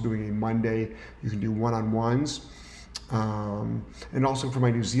doing. We're also doing a Monday. You can do one-on-ones. And also for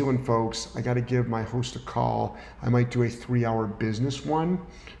my New Zealand folks, I got to give my host a call. I might do a 3-hour business one,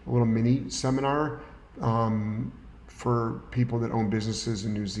 a little mini seminar for people that own businesses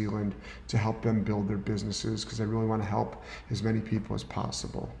in New Zealand to help them build their businesses, because I really want to help as many people as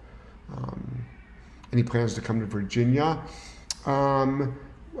possible. Any plans to come to Virginia? I'm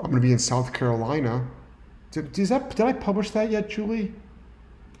going to be in South Carolina. Did I publish that yet, Julie?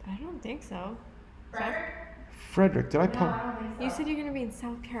 I don't think so. Frederick, did I No, publish? I don't think so. You said you're gonna be in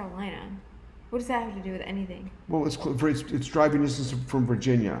South Carolina. What does that have to do with anything? Well, it's driving distance from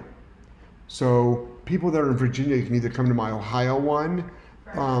Virginia. So people that are in Virginia can either come to my Ohio one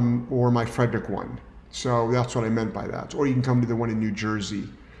or my Frederick one. So that's what I meant by that. Or you can come to the one in New Jersey,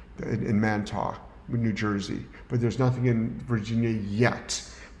 in Mantua, New Jersey. But there's nothing in Virginia yet.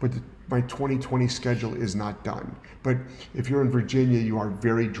 But my 2020 schedule is not done. But if you're in Virginia, you are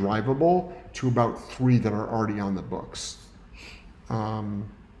very drivable to about 3 that are already on the books.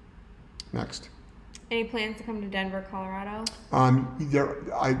 Next. Any plans to come to Denver, Colorado?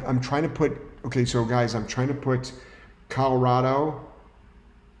 I'm trying to put, okay, so guys, I'm trying to put Colorado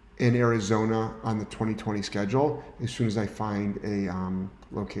and Arizona on the 2020 schedule as soon as I find a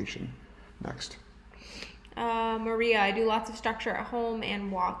location. Next. Maria, I do lots of structure at home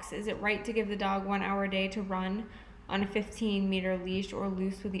and walks. Is it right to give the dog 1 hour a day to run on a 15-meter leash or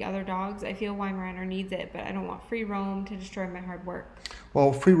loose with the other dogs? I feel Weimaraner needs it, but I don't want free roam to destroy my hard work.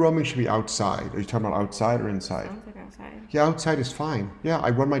 Well, free roaming should be outside. Are you talking about outside or inside? Sounds like outside. Yeah, outside is fine. Yeah,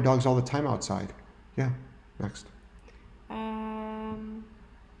 I run my dogs all the time outside. Yeah, next.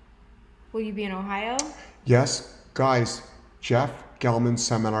 Will you be in Ohio? Yes, guys,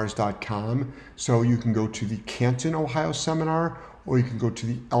 jeffgelmanseminars.com. So you can go to the Canton, Ohio seminar, or you can go to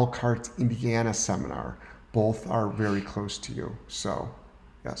the Elkhart, Indiana seminar. Both are very close to you. So,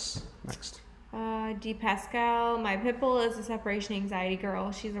 yes, next. D. Pascal, my pit bull is a separation anxiety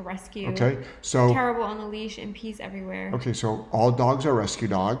girl. She's a rescue. Okay, so Terrible on the leash and pees everywhere. okay, so all dogs are rescue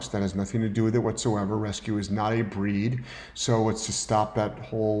dogs. That has nothing to do with it whatsoever. Rescue is not a breed. So it's to stop that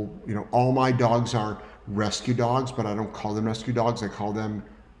whole, all my dogs are rescue dogs, but I don't call them rescue dogs. I call them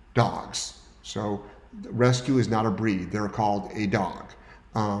dogs. So rescue is not a breed. They're called a dog.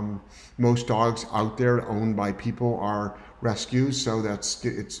 Most dogs out there owned by people are rescues, so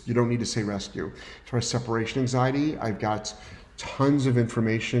you don't need to say rescue. As far as separation anxiety, I've got tons of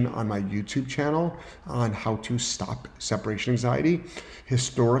information on my YouTube channel on how to stop separation anxiety.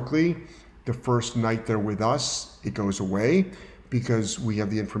 Historically, the first night they're with us, it goes away because we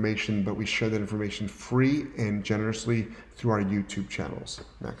have the information, but we share that information free and generously through our YouTube channels.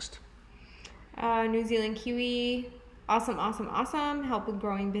 Next. New Zealand Kiwi. Awesome, awesome, awesome. Help with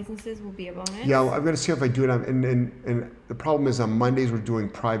growing businesses will be a bonus. Yeah, well, I've got to see if I do it on, and the problem is on Mondays we're doing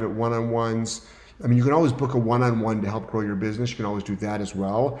private one-on-ones. I mean, you can always book a one-on-one to help grow your business. You can always do that as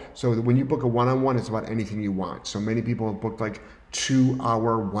well. So when you book a one-on-one, it's about anything you want. So many people have booked like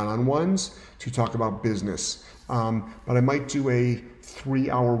 2-hour one-on-ones to talk about business. But I might do a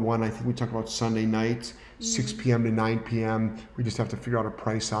 3-hour one. I think we talk about Sunday night, 6 p.m. to 9 p.m. We just have to figure out a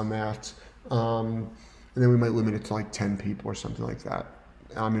price on that. And then we might limit it to like 10 people or something like that.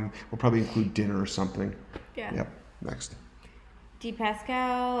 I mean, we'll probably include dinner or something. Yeah. Yep. Next. D.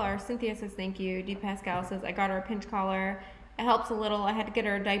 Pascal, or Cynthia says thank you. D. Pascal says, I got her a pinch collar. It helps a little. I had to get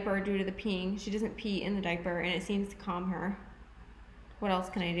her a diaper due to the peeing. She doesn't pee in the diaper, and it seems to calm her. What else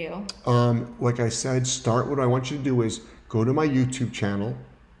can I do? Like I said, what I want you to do is go to my YouTube channel,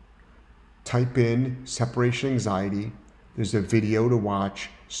 type in separation anxiety. There's a video to watch.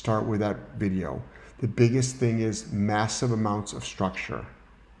 Start with that video. The biggest thing is massive amounts of structure.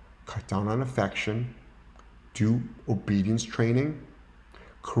 Cut down on affection. Do obedience training.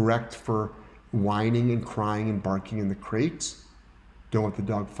 Correct for whining and crying and barking in the crates. Don't let the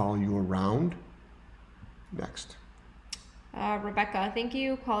dog follow you around. Next. Rebecca, thank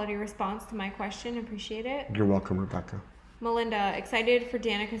you. Quality response to my question. Appreciate it. You're welcome, Rebecca. Melinda, excited for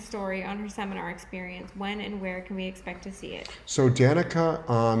Danica's story on her seminar experience. When and where can we expect to see it? So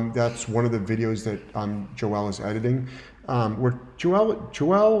Danica, that's one of the videos that Joelle is editing. Where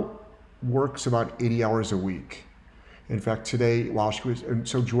Joelle works about 80 hours a week. In fact, today while she was, and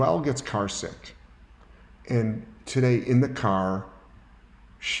so Joelle gets car sick, and today in the car,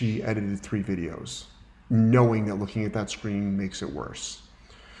 she edited 3 videos, knowing that looking at that screen makes it worse.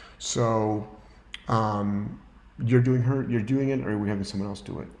 So, you're doing it, or are we having someone else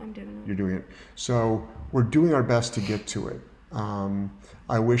do it? I'm doing it. You're doing it. So we're doing our best to get to it.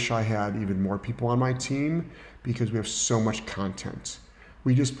 I wish I had even more people on my team because we have so much content.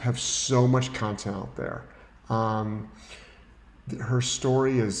 We just have so much content out there. Her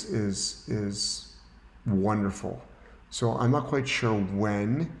story is wonderful. So I'm not quite sure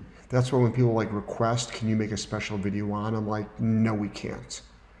when. That's why when people like request, can you make a special video on? I'm like, no, we can't.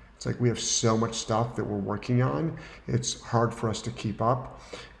 It's like we have so much stuff that we're working on. It's hard for us to keep up.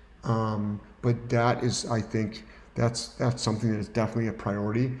 But that is, I think, that's something that is definitely a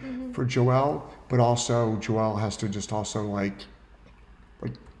priority for Joelle. But also, Joelle has to just also like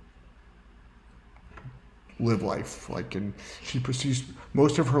live life. And she pursues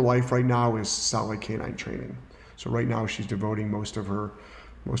most of her life right now is Salt Lake Canine training. So right now she's devoting most of her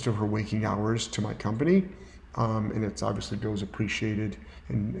waking hours to my company. And it's obviously goes appreciated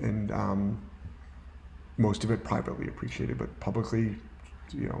and most of it privately appreciated, but publicly,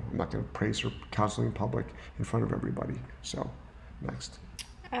 I'm not going to praise her constantly in public in front of everybody. So, next.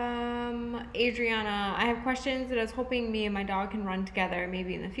 Adriana, I have questions that I was hoping me and my dog can run together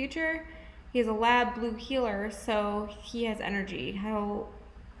maybe in the future. He has a lab blue heeler, so he has energy.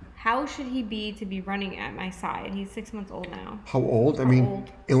 How should he be to be running at my side? He's 6 months old now. How old?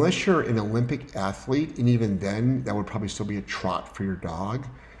 Unless you're an Olympic athlete, and even then, that would probably still be a trot for your dog.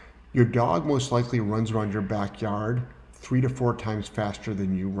 Your dog most likely runs around your backyard 3 to 4 times faster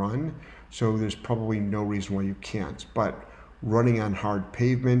than you run, so there's probably no reason why you can't. But running on hard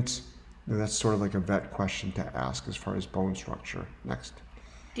pavement, that's sort of like a vet question to ask as far as bone structure. Next.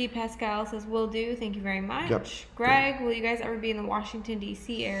 D. Pascal says, will do. Thank you very much. Yep. Greg, will you guys ever be in the Washington,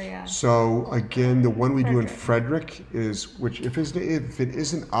 D.C. area? So, again, the one we do in Frederick is, which if it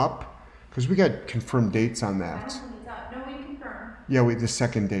isn't up, because we got confirmed dates on I that. don't think it's up. No, we confirm. Yeah, the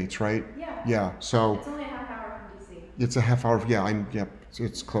second dates, right? Yeah. Yeah, so It's only a half hour from DC. it's a half hour. Yeah,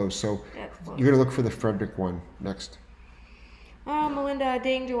 it's close. So That's close. you're going to look for the Frederick one next. Oh, Melinda,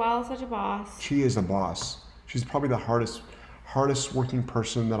 dang, Joelle, such a boss. She is a boss. She's probably the hardest working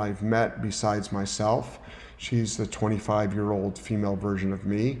person that I've met besides myself. She's the 25-year-old female version of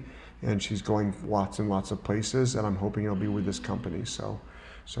me, and she's going lots and lots of places, and I'm hoping it'll be with this company. So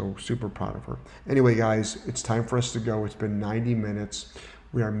super proud of her. Anyway, guys, it's time for us to go. It's been 90 minutes.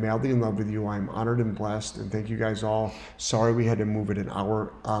 We are madly in love with you. I'm honored and blessed, and thank you guys all. Sorry we had to move it an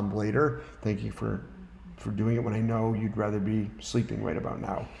hour later. Thank you for doing it when I know you'd rather be sleeping right about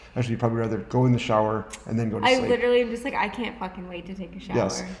now. Actually, you'd probably rather go in the shower and then go to sleep. I literally am just like, I can't fucking wait to take a shower.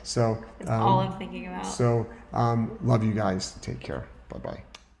 Yes. So That's all I'm thinking about. So love you guys. Take care. Bye-bye.